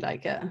 I'm glad you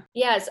like it.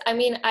 Yes, I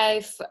mean,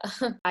 I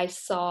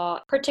saw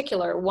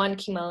particular one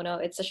kimono.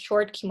 It's a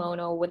short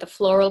kimono with a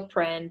floral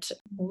print,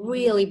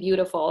 really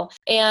beautiful.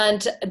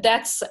 And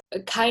that's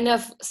kind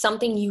of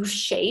something you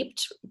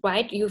shaped,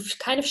 right? You've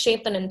kind of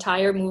shaped an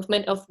entire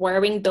movement of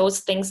wearing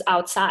those things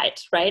outside,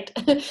 right?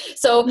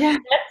 So yeah.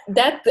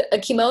 that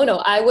kimono,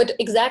 I would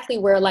exactly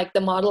wear like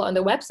the model on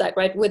the website,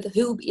 right? With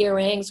hoop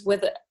earrings,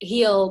 with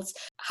heels.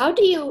 How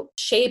do you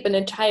shape an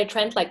entire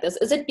trend like this?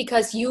 Is it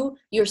because you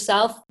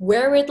yourself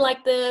wear it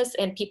like this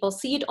and people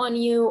see it on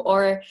you?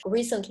 Or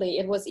recently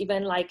it was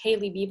even like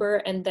Hailey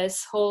Bieber and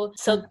this whole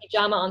silk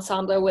pyjama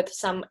ensemble with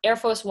some Air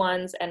Force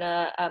Ones and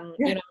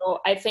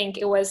I think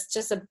it was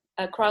just a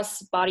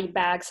crossbody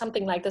bag,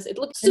 something like this. It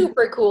looked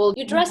super cool.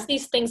 You dress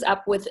these things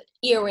up with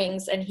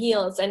earrings and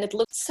heels and it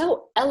looked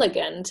so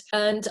elegant.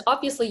 And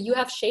obviously you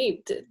have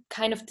shaped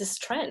kind of this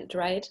trend,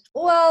 right?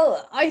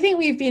 Well, I think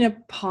we've been a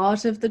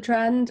part of the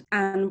trend,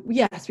 and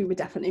yes, we were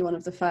definitely one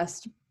of the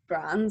first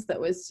brands that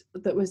was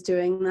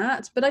doing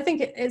that. But I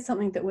think it's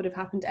something that would have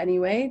happened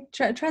anyway.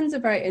 Trends are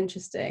very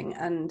interesting,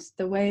 and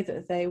the way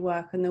that they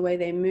work and the way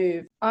they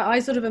move, I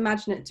sort of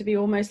imagine it to be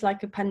almost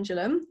like a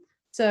pendulum.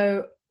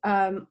 So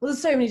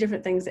there's so many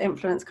different things that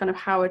influence kind of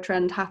how a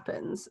trend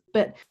happens.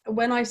 But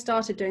when I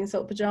started doing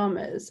silk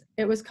pajamas,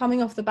 it was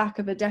coming off the back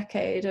of a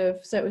decade of,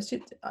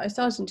 I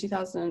started in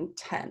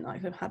 2010, I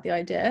had the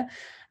idea,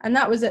 and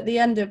that was at the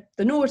end of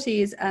the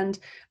noughties, and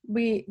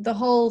the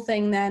whole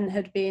thing then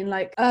had been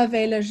like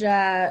Hervé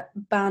Leger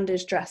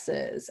bandage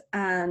dresses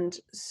and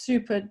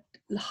super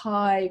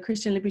high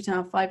Christian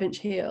Louboutin 5-inch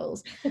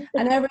heels,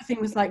 and everything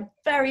was like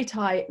very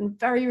tight and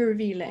very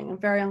revealing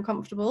and very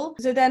uncomfortable.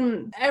 So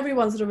then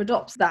everyone sort of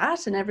adopts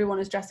that, and everyone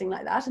is dressing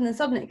like that, and then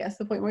suddenly it gets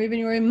to the point where even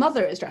your own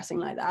mother is dressing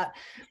like that,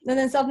 and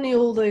then suddenly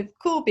all the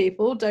cool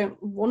people don't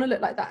want to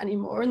look like that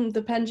anymore, and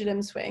the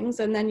pendulum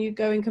swings, and then you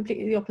go in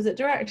completely the opposite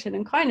direction.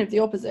 And kind of the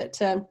opposite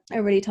to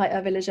a really tight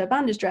Hervé Leger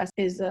bandage dress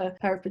is a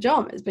pair of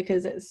pajamas,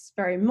 because it's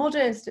very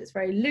modest, it's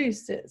very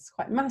loose, it's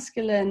quite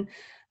masculine,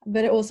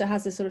 but it also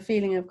has this sort of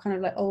feeling of kind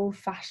of like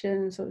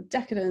old-fashioned sort of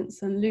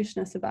decadence and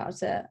looseness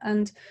about it.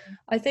 And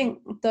I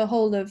think the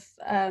whole of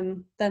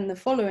then the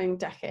following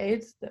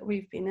decade that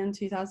we've been in,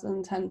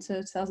 2010 to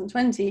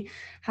 2020,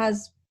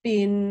 has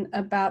been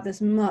about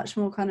this much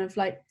more kind of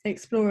like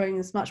exploring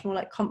this much more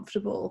like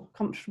comfortable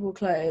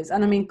clothes.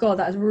 And I mean, God,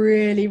 that has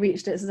really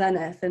reached its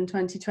zenith in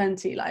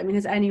 2020. Like, I mean,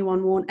 has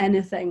anyone worn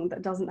anything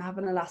that doesn't have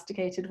an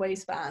elasticated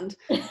waistband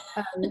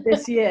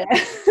this year?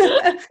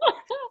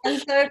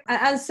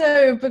 And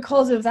so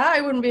because of that,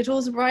 I wouldn't be at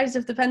all surprised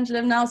if the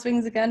pendulum now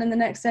swings again in the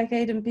next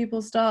decade and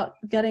people start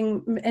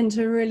getting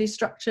into really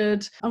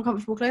structured,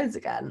 uncomfortable clothes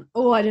again.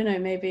 Or I don't know,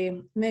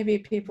 maybe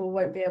people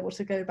won't be able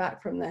to go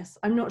back from this.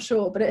 I'm not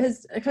sure, but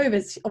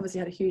COVID's obviously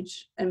had a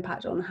huge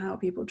impact on how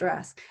people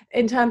dress.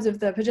 In terms of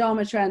the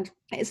pajama trend,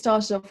 it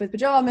started off with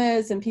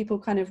pajamas and people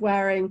kind of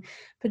wearing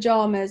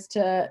pajamas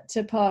to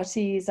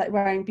parties, like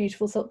wearing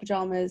beautiful silk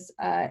pajamas,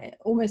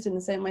 almost in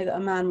the same way that a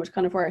man would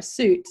kind of wear a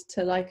suit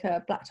to like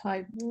a black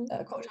tie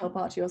cocktail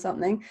party or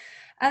something.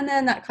 And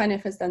then that kind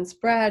of has then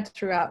spread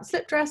throughout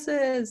slip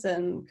dresses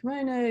and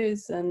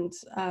kimonos and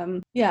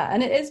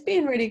and it's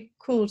been really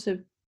cool to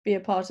be a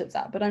part of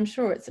that, but I'm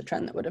sure it's a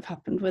trend that would have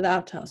happened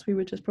without us. We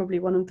were just probably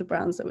one of the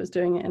brands that was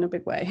doing it in a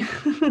big way.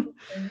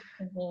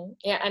 Mm-hmm.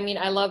 Yeah, I mean,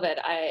 I love it.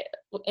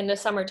 In the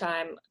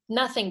summertime,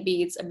 nothing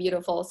beats a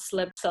beautiful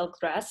slip silk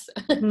dress.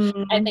 I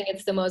think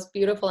it's the most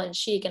beautiful and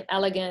chic and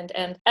elegant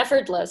and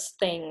effortless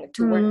thing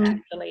to wear,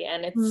 actually.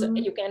 And it's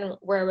you can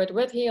wear it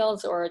with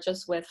heels or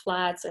just with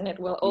flats, and it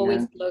will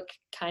always look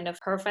kind of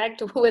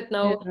perfect with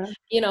no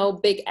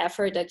big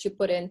effort that you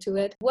put into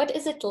it. What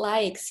is it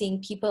like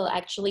seeing people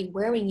actually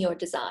wearing your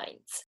designs?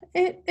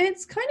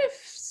 It's kind of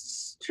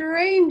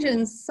strange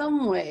in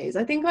some ways.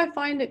 I think I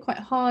find it quite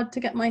hard to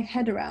get my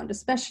head around,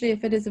 especially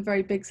if it is a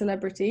very big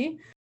celebrity.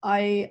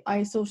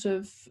 I sort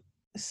of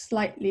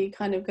slightly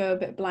kind of go a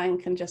bit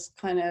blank and just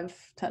kind of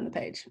turn the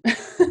page.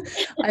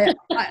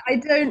 I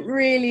don't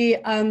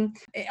really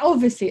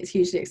obviously it's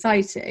hugely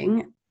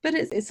exciting, but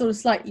it sort of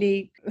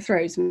slightly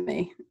throws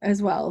me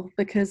as well,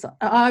 because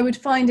I would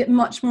find it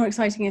much more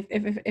exciting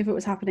if it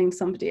was happening to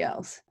somebody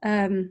else.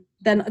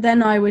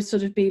 Then I would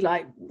sort of be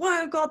like,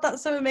 wow, God,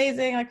 that's so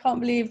amazing. I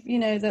can't believe,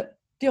 that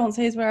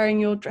Beyonce is wearing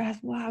your dress.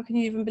 Wow, can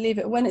you even believe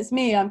it? When it's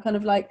me, I'm kind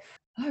of like,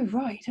 oh,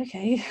 right,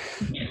 okay,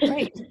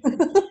 great.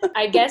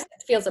 I guess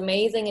it feels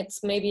amazing.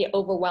 It's maybe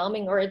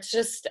overwhelming, or it's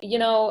just,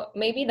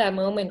 maybe that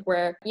moment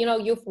where,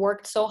 you've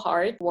worked so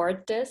hard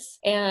toward this,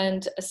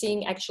 and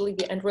seeing actually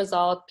the end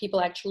result,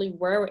 people actually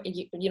wear,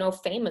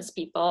 famous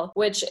people,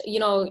 which,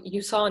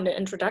 you saw in the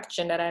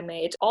introduction that I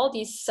made, all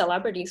these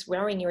celebrities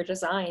wearing your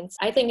designs.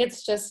 I think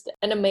it's just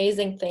an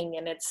amazing thing.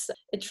 And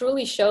it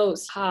truly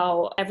shows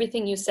how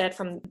everything you said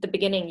from the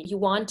beginning, you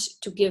want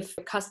to give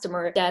the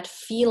customer that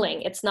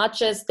feeling. It's not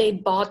just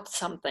they bought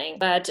something,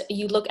 but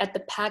you look at the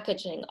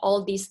packaging,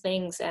 all these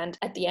things, and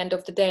at the end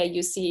of the day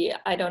you see,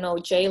 I don't know,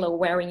 JLo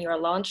wearing your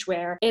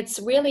loungewear. It's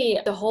really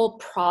the whole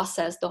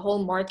process, the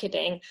whole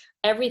marketing,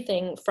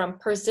 everything from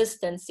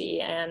persistency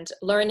and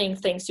learning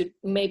things you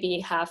maybe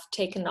have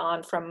taken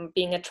on from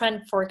being a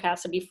trend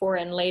forecaster before,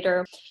 and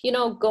later,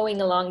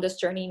 going along this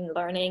journey and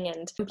learning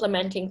and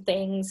implementing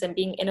things and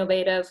being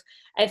innovative.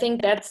 I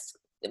think that's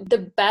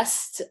the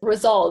best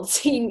result,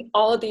 seeing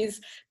all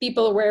these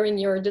people wearing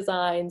your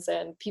designs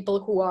and people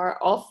who are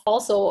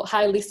also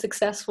highly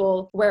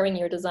successful wearing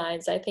your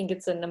designs. I think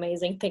it's an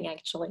amazing thing,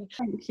 actually.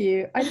 Thank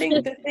you. I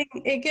think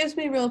it gives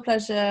me real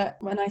pleasure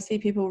when I see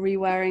people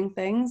re-wearing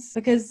things,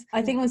 because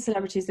I think with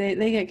celebrities, they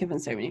get given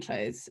so many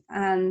clothes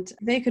and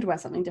they could wear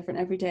something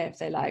different every day if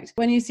they liked.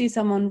 When you see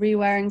someone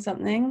re-wearing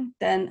something,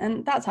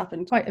 and that's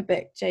happened quite a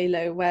bit.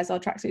 JLo wears our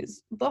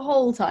tracksuits the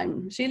whole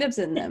time. She lives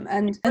in them.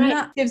 And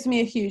that gives me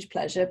a huge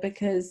pleasure,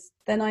 because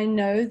then I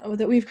know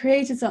that we've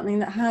created something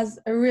that has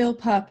a real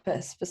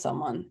purpose for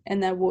someone in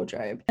their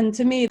wardrobe. And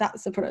to me,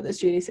 that's a product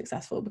that's really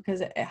successful,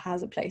 because it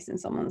has a place in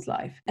someone's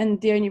life.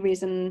 And the only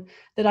reason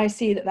that I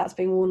see that that's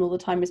being worn all the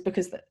time is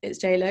because it's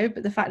JLo.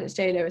 But the fact it's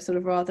JLo is sort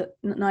of rather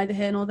neither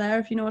here nor there,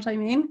 if you know what I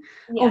mean.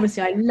 Yeah.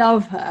 Obviously, I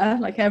love her,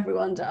 like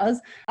everyone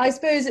does. I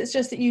suppose it's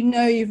just that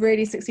you've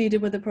really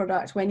succeeded with the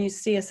product when you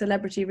see a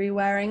celebrity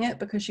re-wearing it,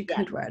 because she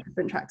could wear a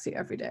different tracksuit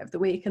every day of the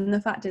week. And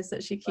the fact is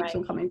that she keeps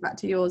on coming back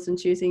to yours and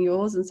choosing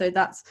yours. And so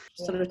that's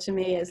sort of, to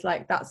me, is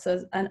like, that's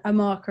a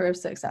marker of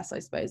success, I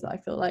suppose, that I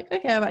feel like,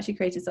 okay, I've actually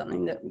created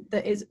something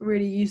that is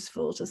really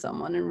useful to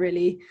someone and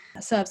really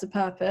serves a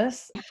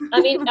purpose. I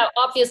mean,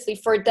 obviously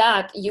for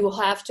that, you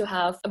have to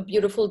have a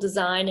beautiful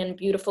design and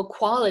beautiful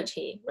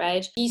quality,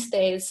 right? These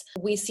days,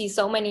 we see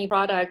so many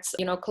products,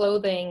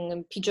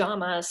 clothing,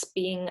 pajamas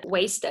being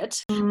wasted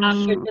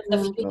after just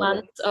a few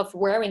months of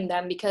wearing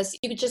them, because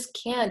you just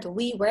can't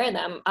re-wear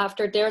them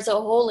after there's a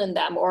hole in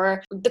them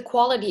or the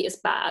quality is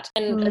bad.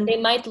 And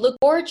they might look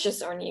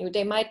gorgeous on you,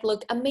 they might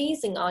look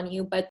amazing on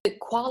you, but the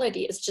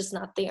quality is just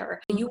not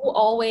there. You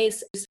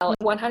always sell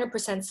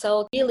 100%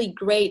 silk, really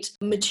great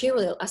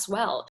material as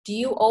well. Do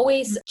you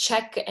always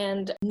check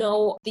and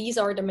know these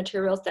are the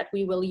materials that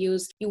we will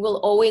use? You will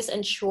always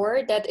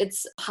ensure that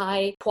it's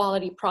high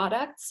quality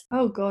products?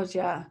 Oh God,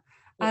 yeah.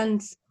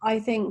 And I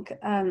think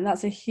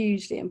that's a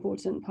hugely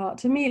important part.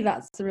 To me,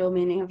 that's the real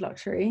meaning of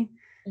luxury.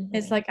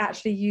 It's like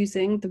actually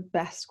using the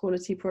best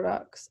quality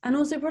products, and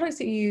also products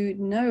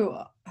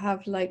that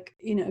have like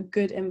a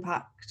good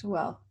impact.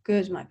 Well,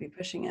 good might be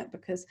pushing it,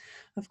 because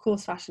of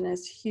course fashion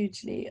is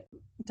hugely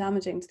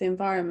damaging to the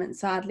environment,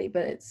 sadly,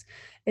 but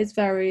it's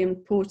very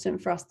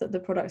important for us that the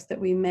products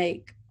that we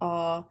make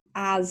are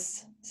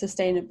as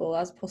sustainable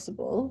as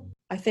possible.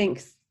 I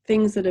think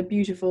things that are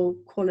beautiful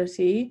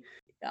quality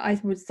I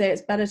would say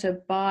it's better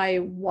to buy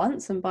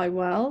once and buy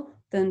well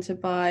than to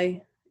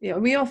buy,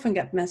 we often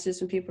get messages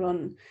from people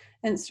on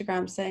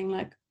Instagram saying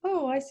like,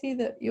 oh, I see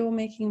that you're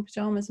making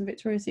pajamas and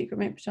Victoria's Secret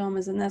make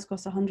pajamas and theirs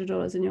cost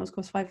 $100 and yours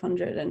cost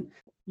 $500, and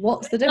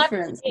what's the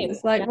difference? And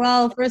it's like,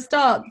 well, for a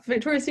start,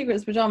 Victoria's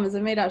Secret's pajamas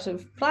are made out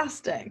of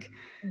plastic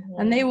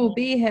and they will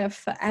be here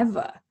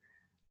forever.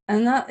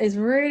 And that is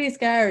really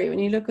scary when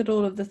you look at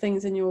all of the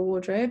things in your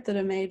wardrobe that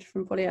are made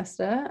from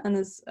polyester,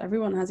 and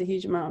everyone has a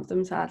huge amount of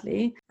them,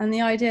 sadly. And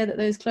the idea that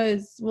those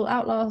clothes will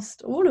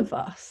outlast all of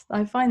us,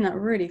 I find that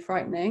really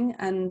frightening.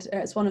 And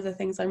it's one of the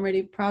things I'm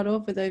really proud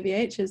of with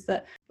OVH is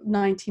that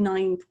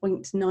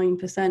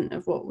 99.9%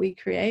 of what we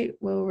create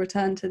will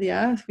return to the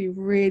earth. We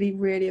really,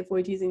 really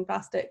avoid using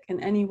plastic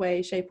in any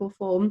way, shape or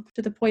form,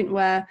 to the point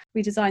where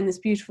we designed this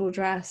beautiful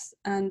dress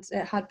and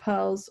it had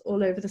pearls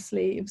all over the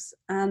sleeves,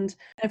 and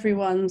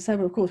everyone said,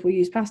 well, of course we'll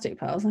use plastic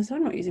pearls. And I said,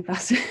 I'm not using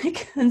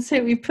plastic. And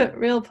so we put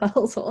real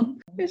pearls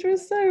on, which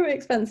was so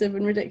expensive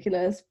and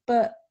ridiculous,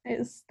 but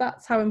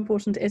that's how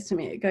important it is to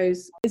me.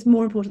 It's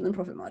more important than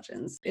profit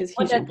margins. It's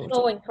hugely important.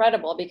 So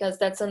incredible, because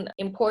that's an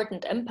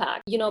important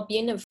impact.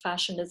 Being a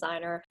fashion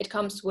designer, it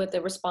comes with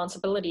a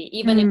responsibility.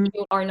 Even if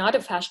you are not a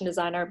fashion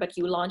designer, but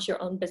you launch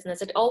your own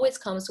business, it always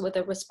comes with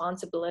a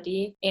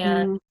responsibility.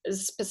 And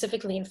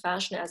specifically in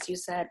fashion, as you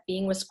said,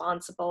 being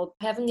responsible,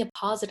 having a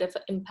positive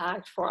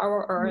impact for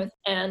our earth,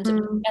 and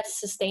as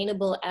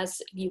sustainable as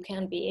you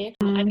can be.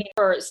 I mean,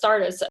 for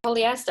starters,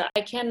 polyester,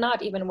 I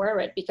cannot even wear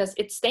it because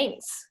it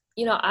stinks.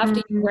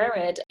 After you wear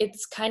it,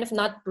 it's kind of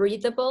not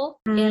breathable,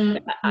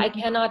 and I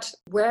cannot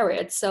wear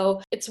it.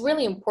 So it's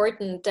really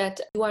important that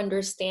you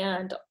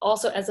understand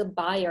also as a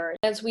buyer,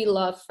 as we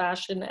love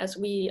fashion, as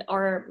we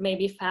are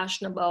maybe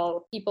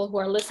fashionable people who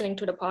are listening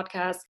to the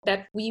podcast,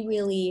 that we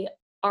really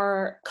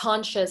are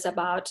conscious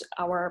about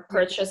our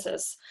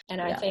purchases. And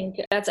I think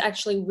that's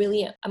actually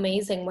really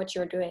amazing what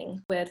you're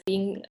doing with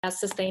being as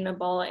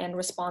sustainable and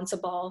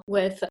responsible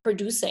with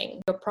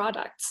producing your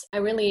products. I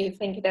really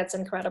think that's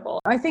incredible.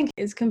 I think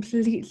it's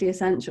completely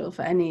essential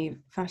for any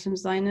fashion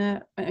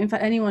designer, in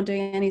fact, anyone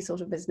doing any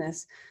sort of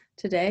business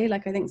today.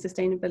 Like, I think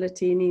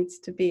sustainability needs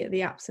to be at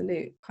the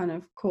absolute kind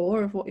of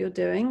core of what you're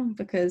doing,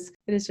 because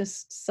it is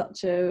just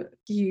such a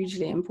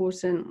hugely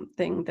important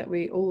thing that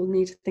we all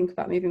need to think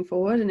about moving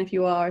forward. And if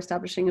you are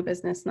establishing a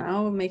business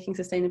now, making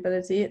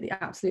sustainability at the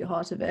absolute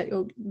heart of it,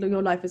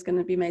 your life is going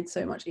to be made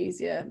so much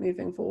easier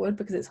moving forward,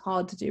 because it's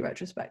hard to do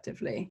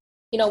retrospectively.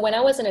 When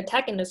I was in the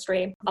tech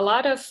industry, a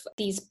lot of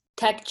these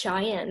tech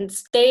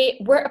giants, they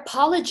were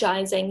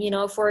apologizing,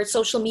 for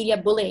social media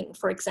bullying,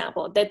 for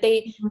example, that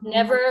they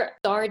never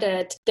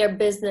started their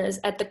business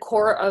at the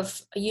core of,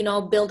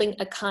 building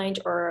a kind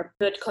or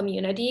good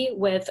community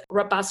with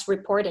robust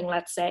reporting,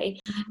 let's say.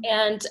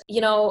 And,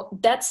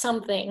 that's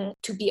something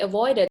to be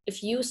avoided.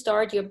 If you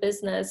start your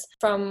business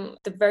from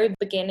the very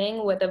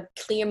beginning with a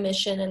clear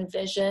mission and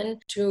vision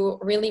to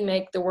really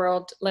make the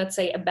world, let's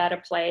say, a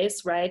better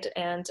place, right?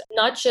 And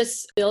not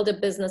just build a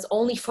business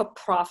only for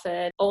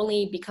profit,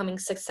 only becoming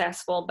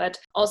successful, but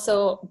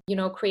also,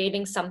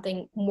 creating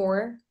something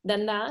more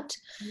than that.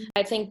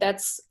 I think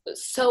that's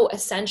so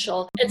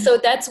essential. And so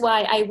that's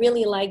why I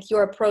really like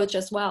your approach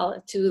as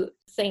well, to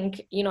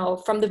think,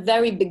 from the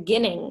very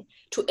beginning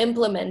to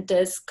implement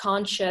this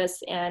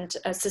conscious and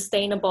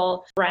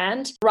sustainable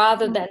brand,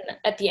 rather than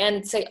at the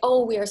end say,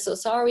 oh, we are so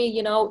sorry,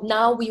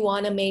 now we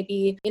want to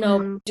maybe,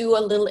 do a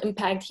little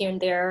impact here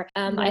and there.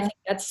 I think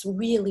that's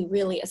really,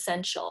 really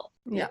essential.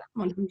 Yeah,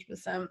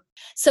 100%.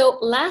 So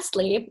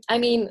lastly,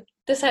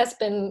 this has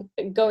been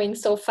going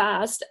so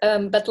fast,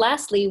 but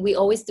lastly, we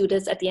always do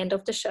this at the end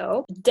of the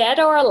show. Dead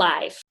or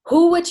alive,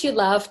 who would you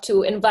love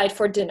to invite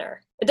for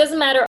dinner? It doesn't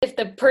matter if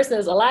the person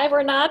is alive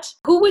or not.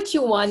 Who would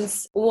you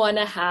want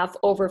to have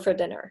over for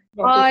dinner?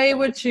 I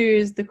would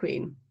choose the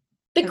Queen.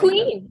 The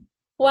Queen?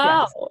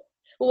 Wow. Yes.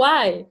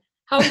 Why?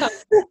 How come?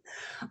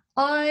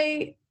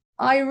 I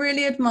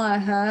really admire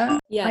her.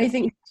 Yeah. I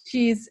think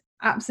she's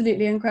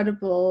absolutely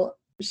incredible.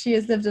 She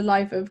has lived a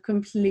life of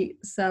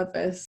complete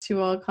service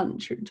to our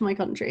country, to my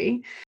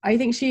country. I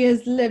think she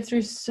has lived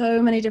through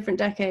so many different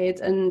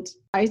decades, and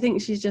I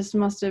think she just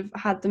must have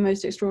had the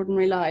most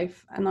extraordinary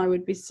life. And I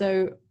would be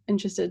so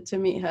interested to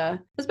meet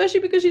her, especially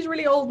because she's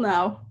really old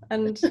now.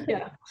 And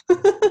yeah.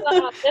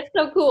 Wow, that's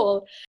so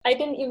cool. I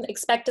didn't even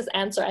expect this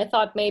answer. I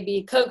thought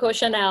maybe Coco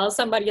Chanel,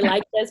 somebody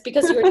like this,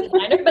 because you're a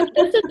designer. But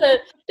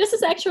this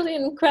is actually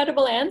an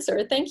incredible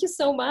answer. Thank you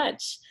so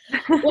much.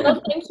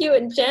 Well, thank you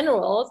in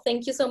general.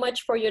 Thank you so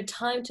much for your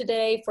time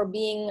today, for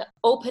being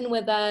open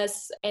with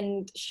us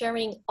and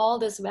sharing all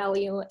this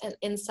value and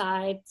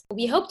insights.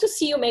 We hope to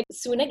see you maybe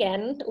soon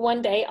again,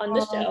 one day on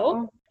the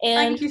show. And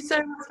thank you so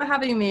much for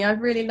having me. I've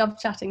really loved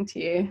chatting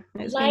to you.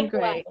 It's been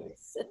great.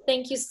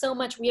 Thank you so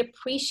much. We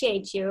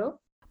appreciate you.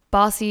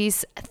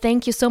 Bossies,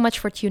 thank you so much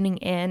for tuning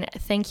in.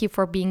 Thank you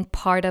for being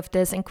part of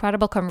this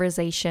incredible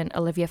conversation,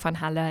 Olivia von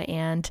Halle.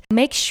 And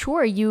make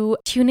sure you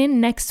tune in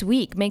next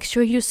week. Make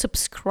sure you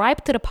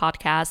subscribe to the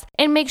podcast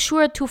and make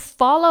sure to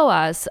follow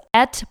us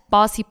at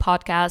Bossy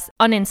Podcast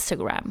on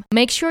Instagram.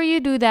 Make sure you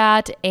do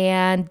that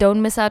and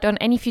don't miss out on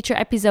any future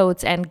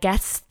episodes and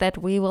guests that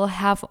we will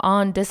have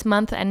on this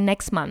month and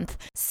next month.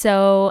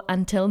 So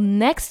until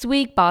next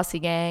week, Bossy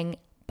Gang,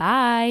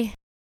 bye.